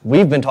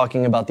 we've been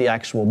talking about the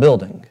actual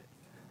building,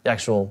 the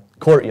actual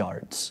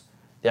courtyards,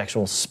 the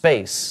actual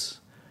space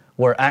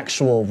where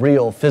actual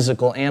real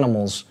physical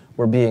animals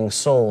were being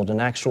sold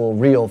and actual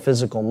real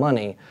physical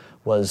money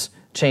was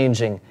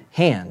changing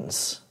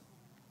hands.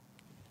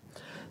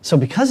 So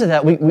because of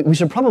that, we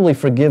should probably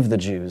forgive the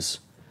Jews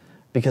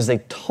because they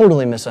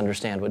totally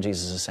misunderstand what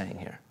Jesus is saying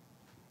here.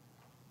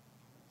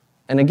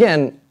 And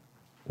again,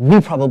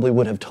 we probably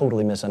would have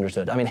totally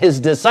misunderstood. I mean, his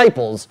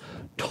disciples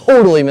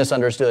totally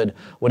misunderstood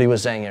what he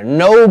was saying here.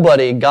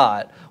 Nobody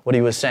got what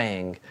he was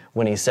saying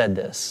when he said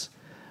this.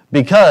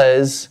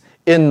 Because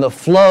in the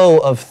flow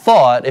of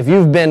thought, if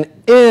you've been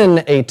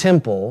in a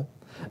temple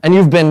and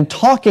you've been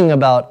talking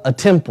about a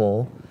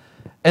temple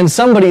and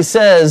somebody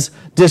says,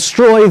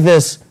 destroy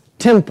this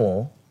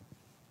temple,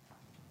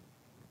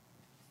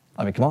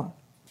 I mean, come on.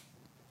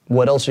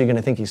 What else are you going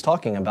to think he's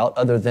talking about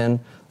other than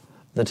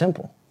the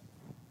temple?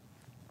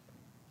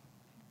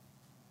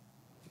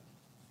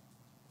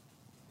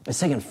 It's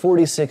taken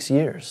 46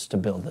 years to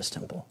build this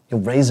temple.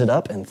 You'll raise it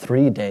up in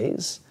 3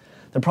 days?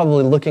 They're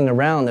probably looking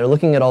around. They're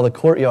looking at all the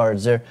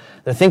courtyards. They're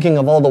thinking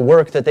of all the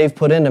work that they've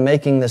put into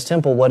making this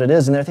temple what it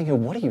is, and they're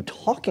thinking, what are you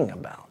talking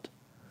about?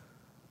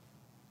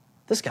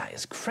 This guy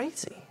is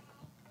crazy.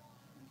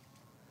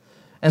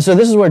 And so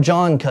this is where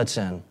John cuts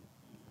in.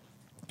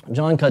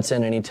 John cuts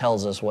in and he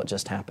tells us what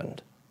just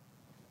happened.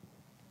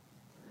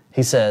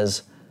 He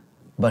says,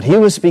 but he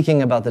was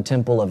speaking about the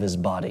temple of his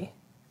body.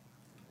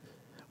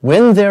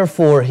 When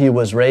therefore he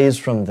was raised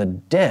from the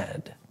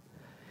dead,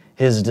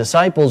 his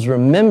disciples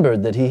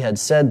remembered that he had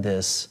said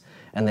this,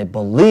 and they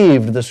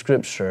believed the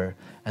scripture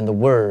and the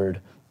word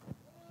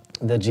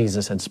that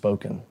Jesus had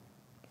spoken.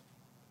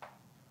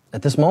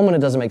 At this moment, it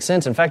doesn't make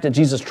sense. In fact, at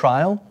Jesus'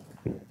 trial,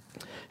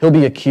 he'll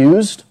be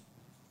accused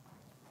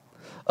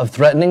of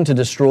threatening to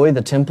destroy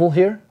the temple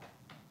here.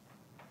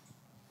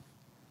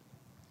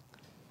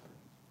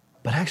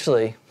 But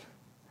actually,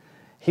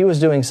 he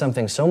was doing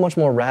something so much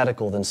more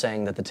radical than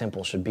saying that the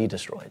temple should be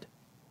destroyed.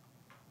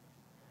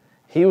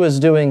 He was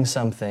doing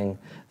something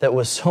that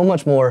was so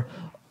much more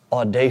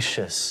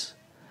audacious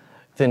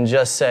than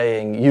just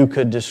saying you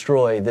could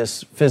destroy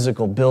this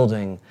physical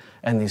building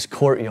and these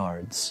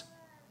courtyards.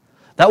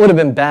 That would have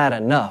been bad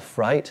enough,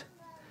 right?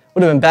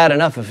 Would have been bad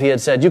enough if he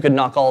had said you could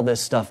knock all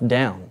this stuff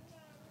down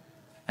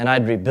and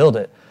I'd rebuild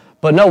it.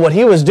 But no, what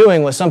he was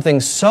doing was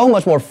something so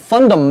much more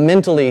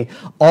fundamentally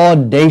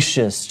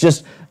audacious,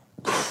 just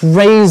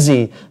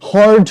crazy,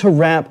 hard to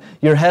wrap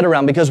your head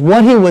around, because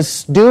what he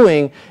was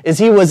doing is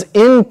he was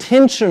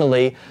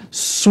intentionally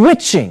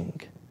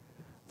switching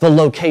the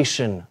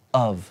location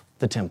of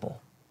the temple.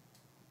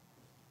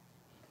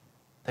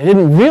 They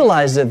didn't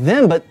realize it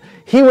then, but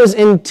he was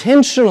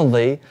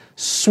intentionally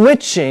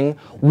switching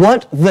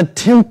what the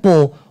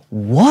temple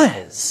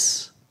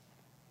was.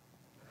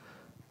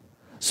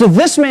 So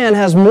this man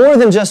has more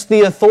than just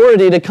the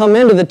authority to come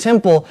into the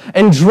temple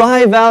and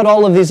drive out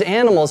all of these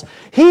animals.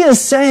 He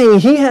is saying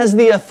he has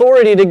the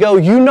authority to go,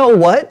 you know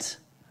what?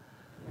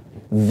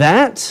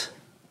 That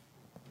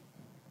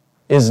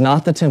is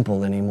not the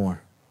temple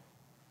anymore.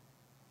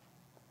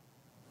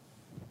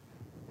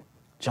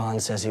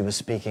 John says he was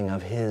speaking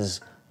of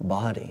his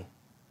body.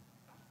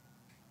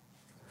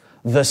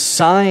 The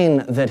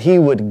sign that he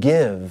would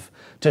give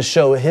to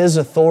show his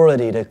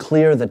authority to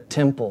clear the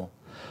temple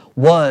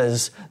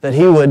was that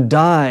he would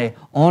die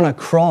on a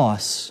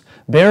cross,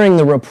 bearing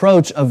the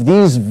reproach of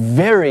these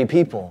very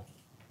people.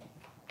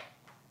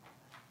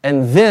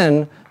 And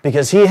then,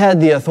 because he had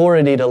the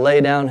authority to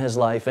lay down his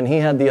life and he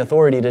had the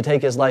authority to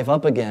take his life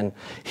up again,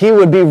 he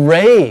would be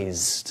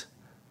raised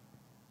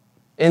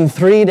in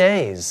 3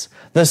 days.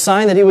 The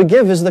sign that he would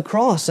give is the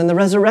cross and the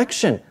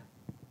resurrection.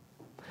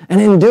 And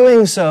in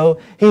doing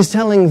so, he's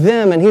telling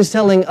them and he's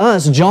telling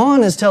us,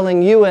 John is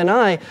telling you and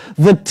I,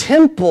 the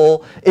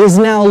temple is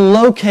now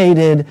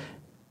located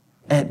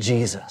at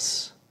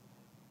Jesus.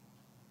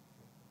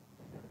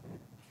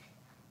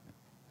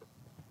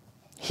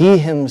 He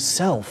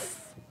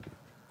himself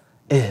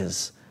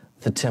is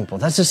the temple.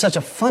 That's just such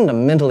a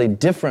fundamentally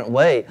different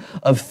way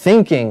of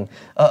thinking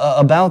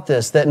about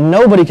this that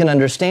nobody can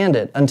understand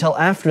it until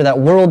after that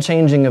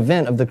world-changing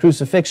event of the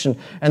crucifixion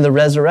and the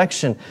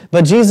resurrection.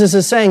 But Jesus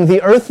is saying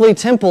the earthly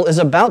temple is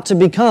about to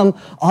become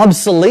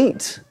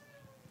obsolete.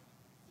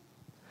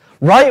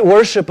 Right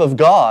worship of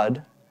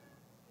God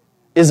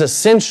is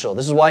essential.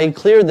 This is why he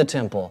cleared the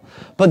temple.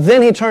 But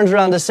then he turns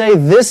around to say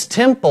this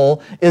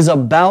temple is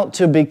about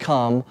to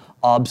become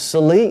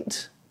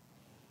obsolete.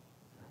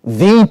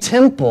 The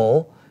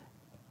temple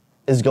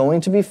is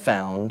going to be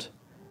found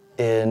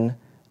in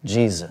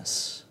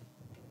Jesus.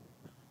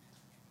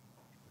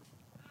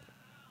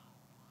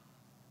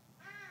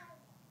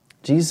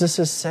 Jesus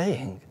is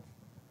saying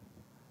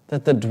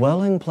that the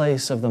dwelling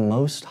place of the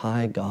Most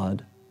High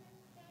God,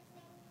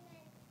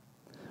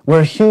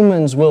 where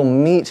humans will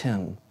meet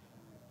Him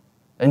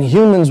and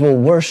humans will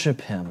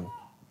worship Him,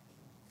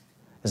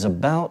 is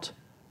about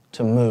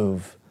to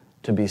move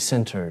to be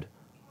centered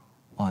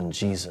on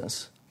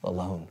Jesus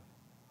alone.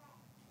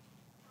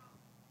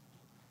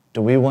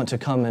 Do we want to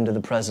come into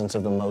the presence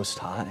of the Most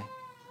High?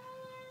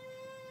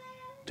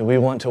 Do we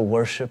want to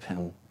worship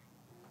Him?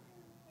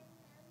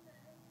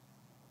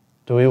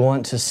 Do we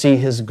want to see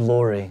His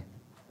glory?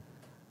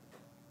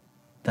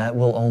 That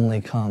will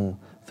only come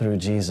through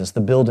Jesus.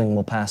 The building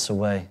will pass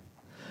away.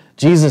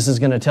 Jesus is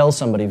going to tell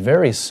somebody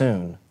very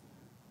soon,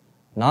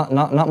 not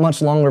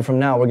much longer from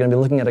now, we're going to be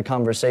looking at a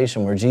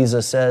conversation where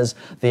Jesus says,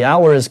 the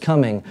hour is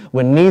coming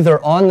when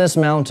neither on this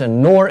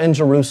mountain nor in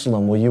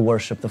Jerusalem will you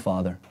worship the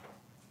Father.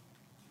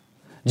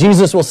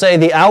 Jesus will say,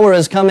 the hour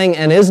is coming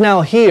and is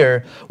now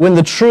here when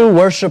the true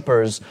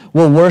worshipers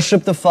will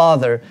worship the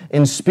Father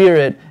in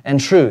spirit and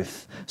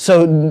truth.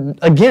 So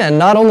again,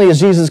 not only is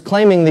Jesus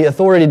claiming the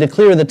authority to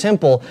clear the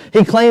temple,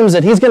 He claims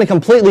that He's going to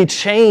completely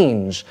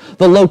change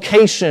the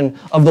location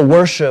of the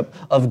worship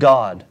of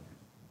God,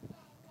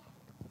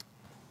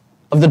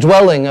 of the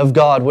dwelling of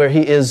God where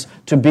He is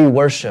to be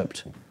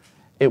worshiped.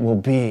 It will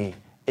be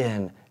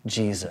in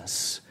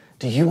Jesus.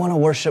 Do you want to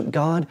worship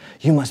God?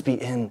 You must be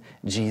in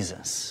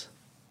Jesus.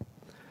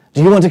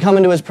 Do you want to come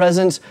into His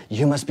presence?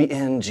 You must be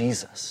in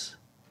Jesus.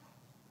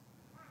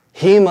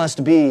 He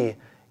must be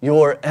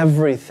your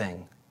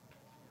everything.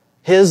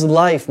 His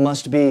life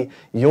must be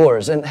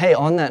yours. And hey,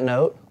 on that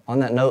note,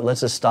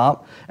 let's just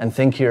stop and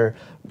think here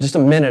just a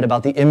minute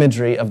about the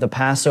imagery of the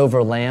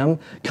Passover lamb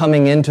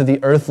coming into the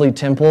earthly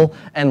temple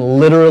and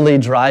literally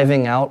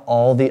driving out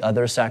all the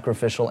other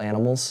sacrificial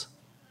animals.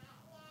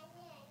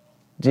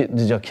 Did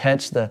you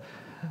catch the...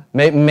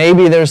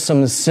 Maybe there's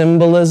some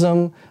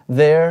symbolism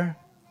there.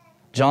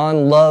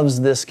 John loves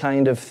this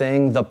kind of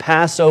thing. The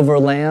Passover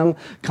lamb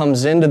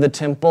comes into the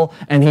temple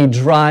and he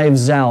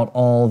drives out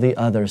all the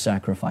other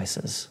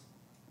sacrifices.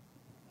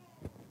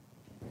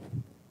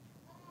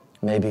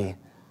 Maybe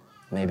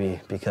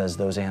because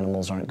those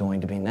animals aren't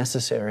going to be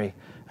necessary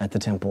at the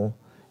temple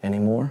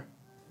anymore.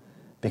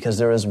 Because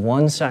there is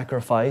one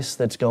sacrifice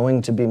that's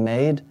going to be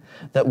made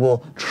that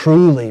will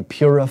truly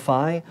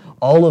purify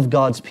all of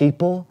God's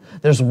people.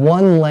 There's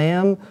one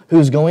lamb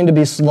who's going to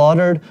be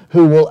slaughtered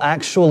who will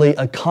actually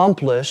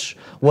accomplish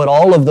what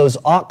all of those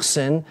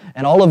oxen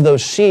and all of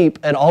those sheep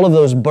and all of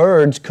those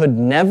birds could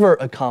never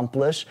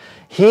accomplish.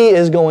 He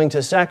is going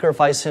to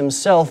sacrifice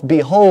Himself.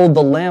 Behold,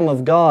 the Lamb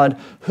of God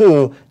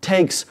who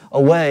takes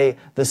away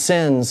the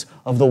sins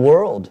of the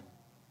world.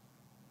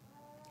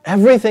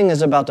 Everything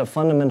is about to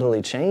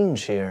fundamentally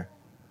change here.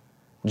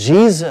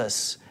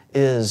 Jesus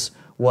is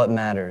what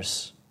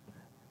matters.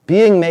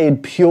 Being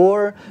made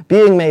pure,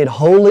 being made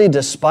holy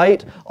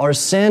despite our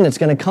sin, it's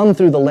going to come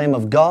through the Lamb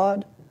of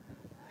God.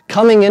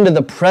 Coming into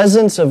the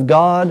presence of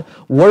God,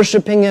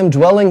 worshiping Him,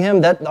 dwelling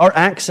Him, that our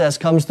access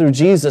comes through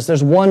Jesus.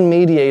 There's one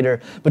mediator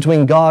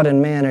between God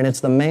and man, and it's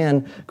the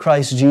man,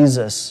 Christ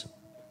Jesus.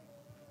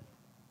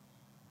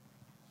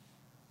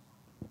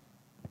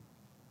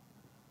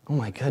 Oh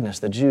my goodness,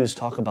 the Jews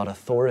talk about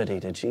authority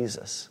to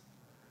Jesus.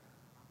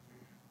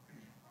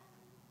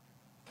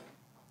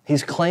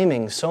 He's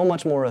claiming so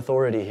much more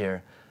authority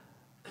here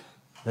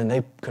than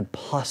they could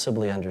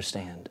possibly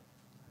understand.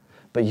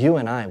 But you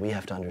and I, we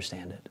have to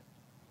understand it.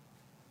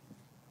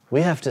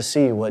 We have to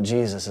see what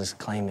Jesus is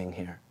claiming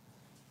here.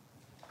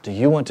 Do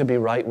you want to be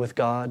right with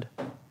God?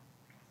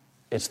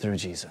 It's through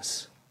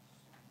Jesus.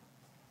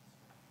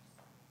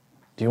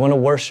 Do you want to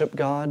worship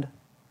God?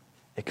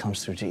 It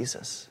comes through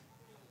Jesus.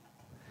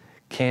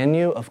 Can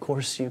you? Of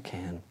course you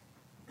can.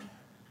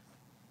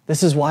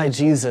 This is why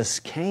Jesus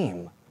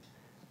came.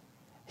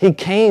 He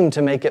came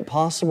to make it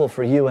possible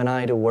for you and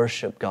I to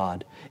worship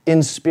God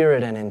in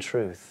spirit and in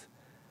truth.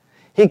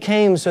 He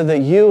came so that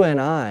you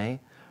and I,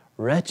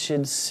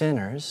 wretched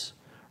sinners,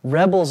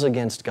 rebels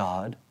against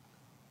God,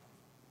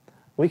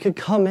 we could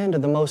come into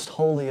the most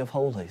holy of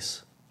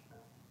holies.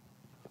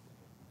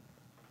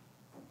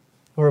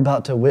 We're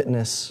about to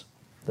witness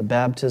the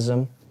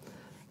baptism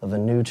of a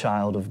new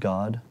child of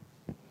God.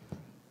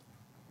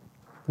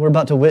 We're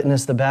about to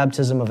witness the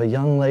baptism of a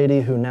young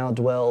lady who now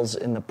dwells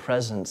in the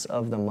presence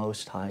of the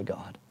Most High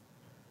God.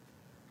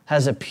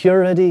 Has a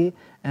purity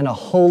and a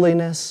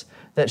holiness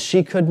that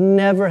she could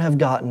never have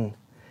gotten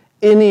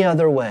any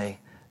other way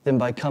than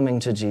by coming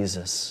to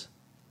Jesus.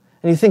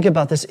 And you think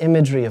about this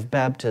imagery of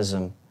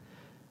baptism.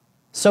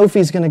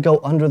 Sophie's going to go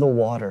under the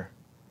water,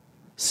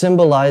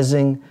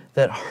 symbolizing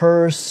that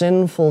her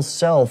sinful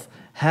self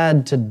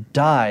had to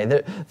die.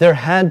 There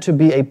had to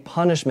be a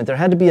punishment. There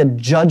had to be a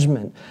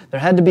judgment. There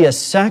had to be a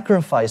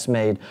sacrifice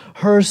made.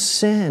 Her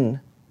sin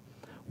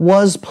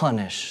was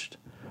punished.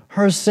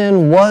 Her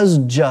sin was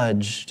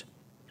judged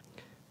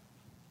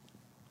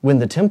when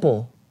the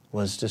temple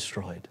was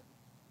destroyed.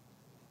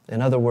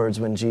 In other words,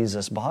 when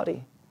Jesus'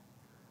 body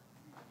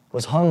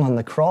was hung on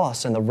the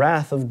cross and the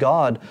wrath of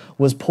God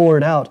was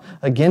poured out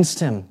against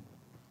him.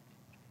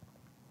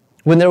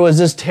 When there was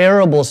this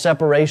terrible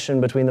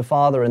separation between the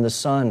Father and the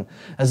Son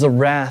as the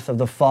wrath of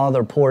the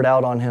Father poured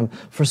out on him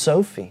for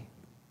Sophie.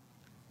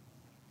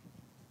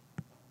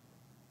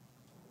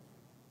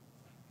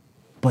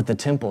 But the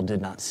temple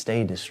did not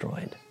stay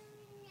destroyed.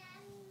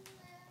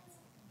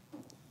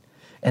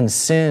 And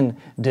sin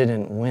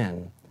didn't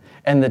win.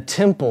 And the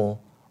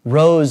temple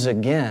rose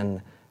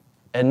again.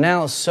 And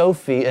now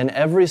Sophie and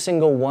every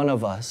single one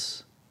of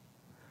us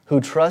who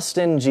trust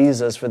in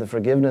Jesus for the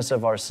forgiveness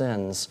of our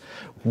sins,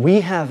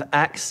 we have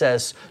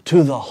access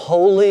to the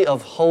Holy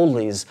of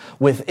Holies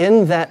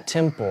within that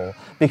temple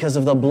because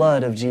of the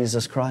blood of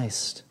Jesus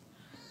Christ.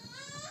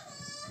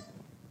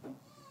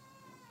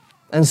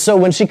 And so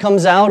when she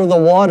comes out of the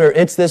water,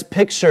 it's this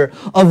picture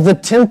of the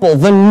temple,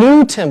 the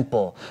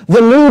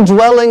new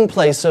dwelling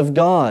place of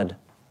God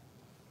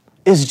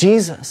is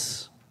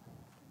Jesus.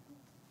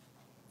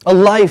 A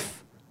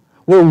life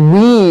where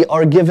we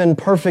are given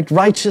perfect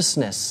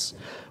righteousness,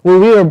 where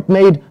we are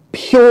made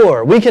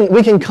pure. We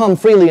can come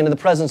freely into the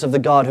presence of the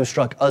God who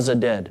struck Uzzah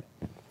dead.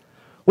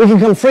 We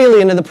can come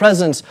freely into the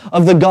presence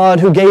of the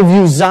God who gave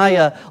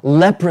Uzziah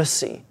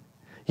leprosy.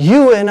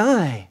 You and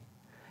I,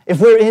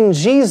 if we're in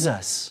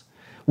Jesus,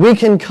 we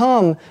can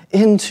come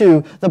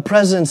into the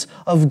presence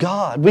of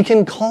God. We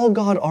can call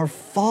God our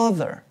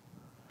Father.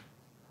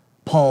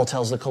 Paul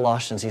tells the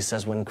Colossians, he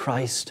says, when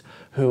Christ,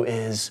 who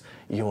is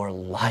your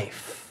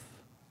life,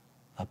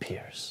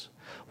 appears.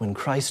 When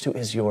Christ, who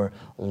is your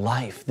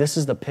life. This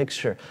is the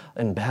picture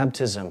in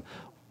baptism.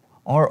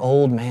 Our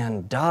old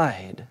man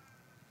died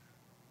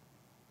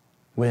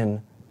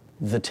when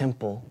the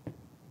temple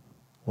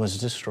was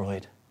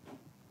destroyed.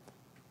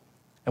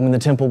 And when the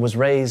temple was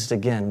raised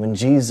again, when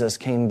Jesus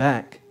came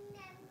back,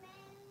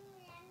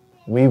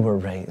 we were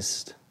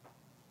raised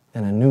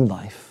in a new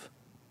life.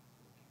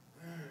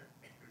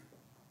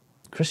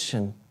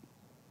 Christian,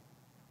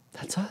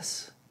 that's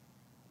us.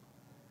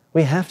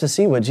 We have to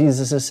see what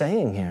Jesus is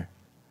saying here.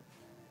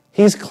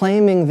 He's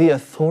claiming the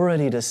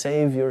authority to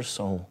save your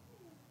soul.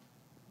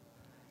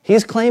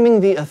 He's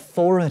claiming the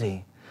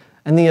authority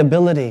and the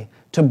ability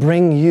to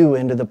bring you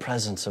into the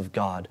presence of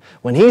God.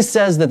 When he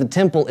says that the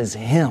temple is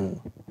him,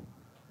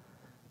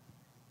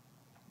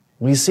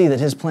 we see that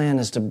his plan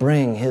is to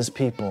bring his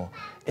people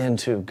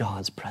into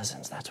God's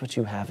presence. That's what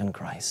you have in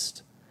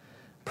Christ.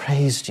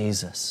 Praise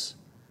Jesus.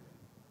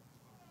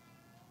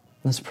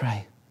 Let's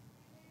pray.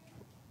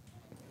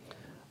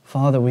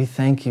 Father, we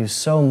thank you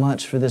so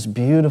much for this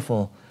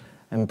beautiful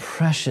and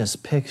precious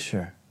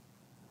picture.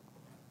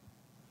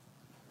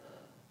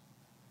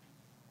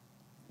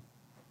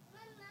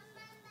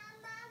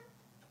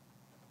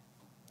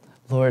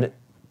 Lord,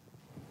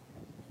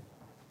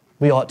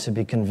 we ought to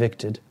be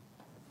convicted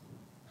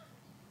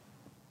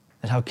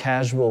at how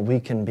casual we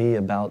can be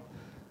about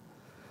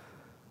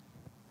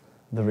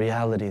the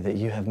reality that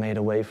you have made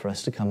a way for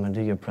us to come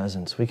into your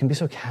presence. We can be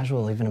so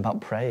casual even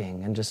about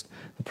praying and just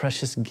the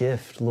precious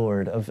gift,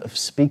 Lord, of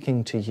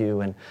speaking to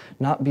you and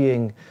not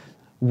being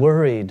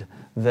worried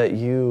that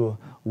you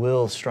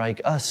will strike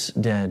us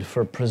dead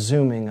for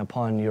presuming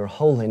upon your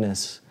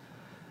holiness.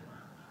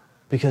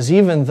 Because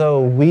even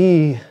though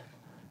we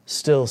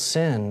still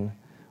sin,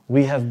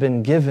 we have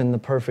been given the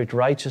perfect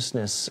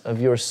righteousness of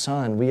your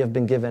Son. We have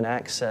been given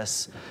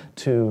access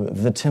to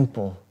the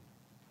temple.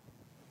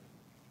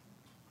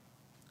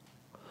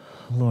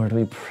 Lord,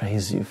 we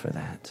praise you for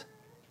that.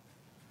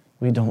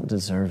 We don't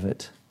deserve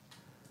it.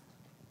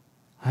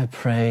 I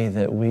pray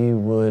that we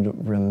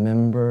would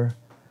remember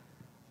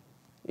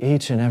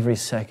each and every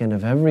second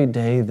of every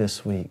day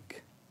this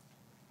week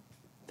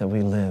that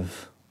we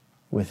live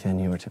within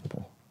your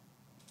temple.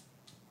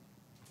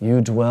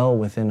 You dwell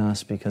within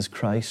us because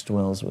Christ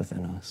dwells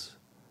within us.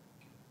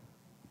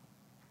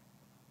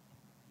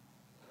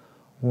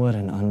 What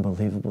an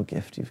unbelievable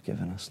gift you've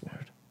given us,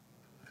 Lord.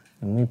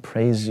 And we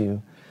praise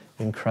you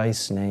in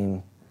Christ's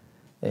name.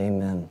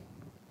 Amen.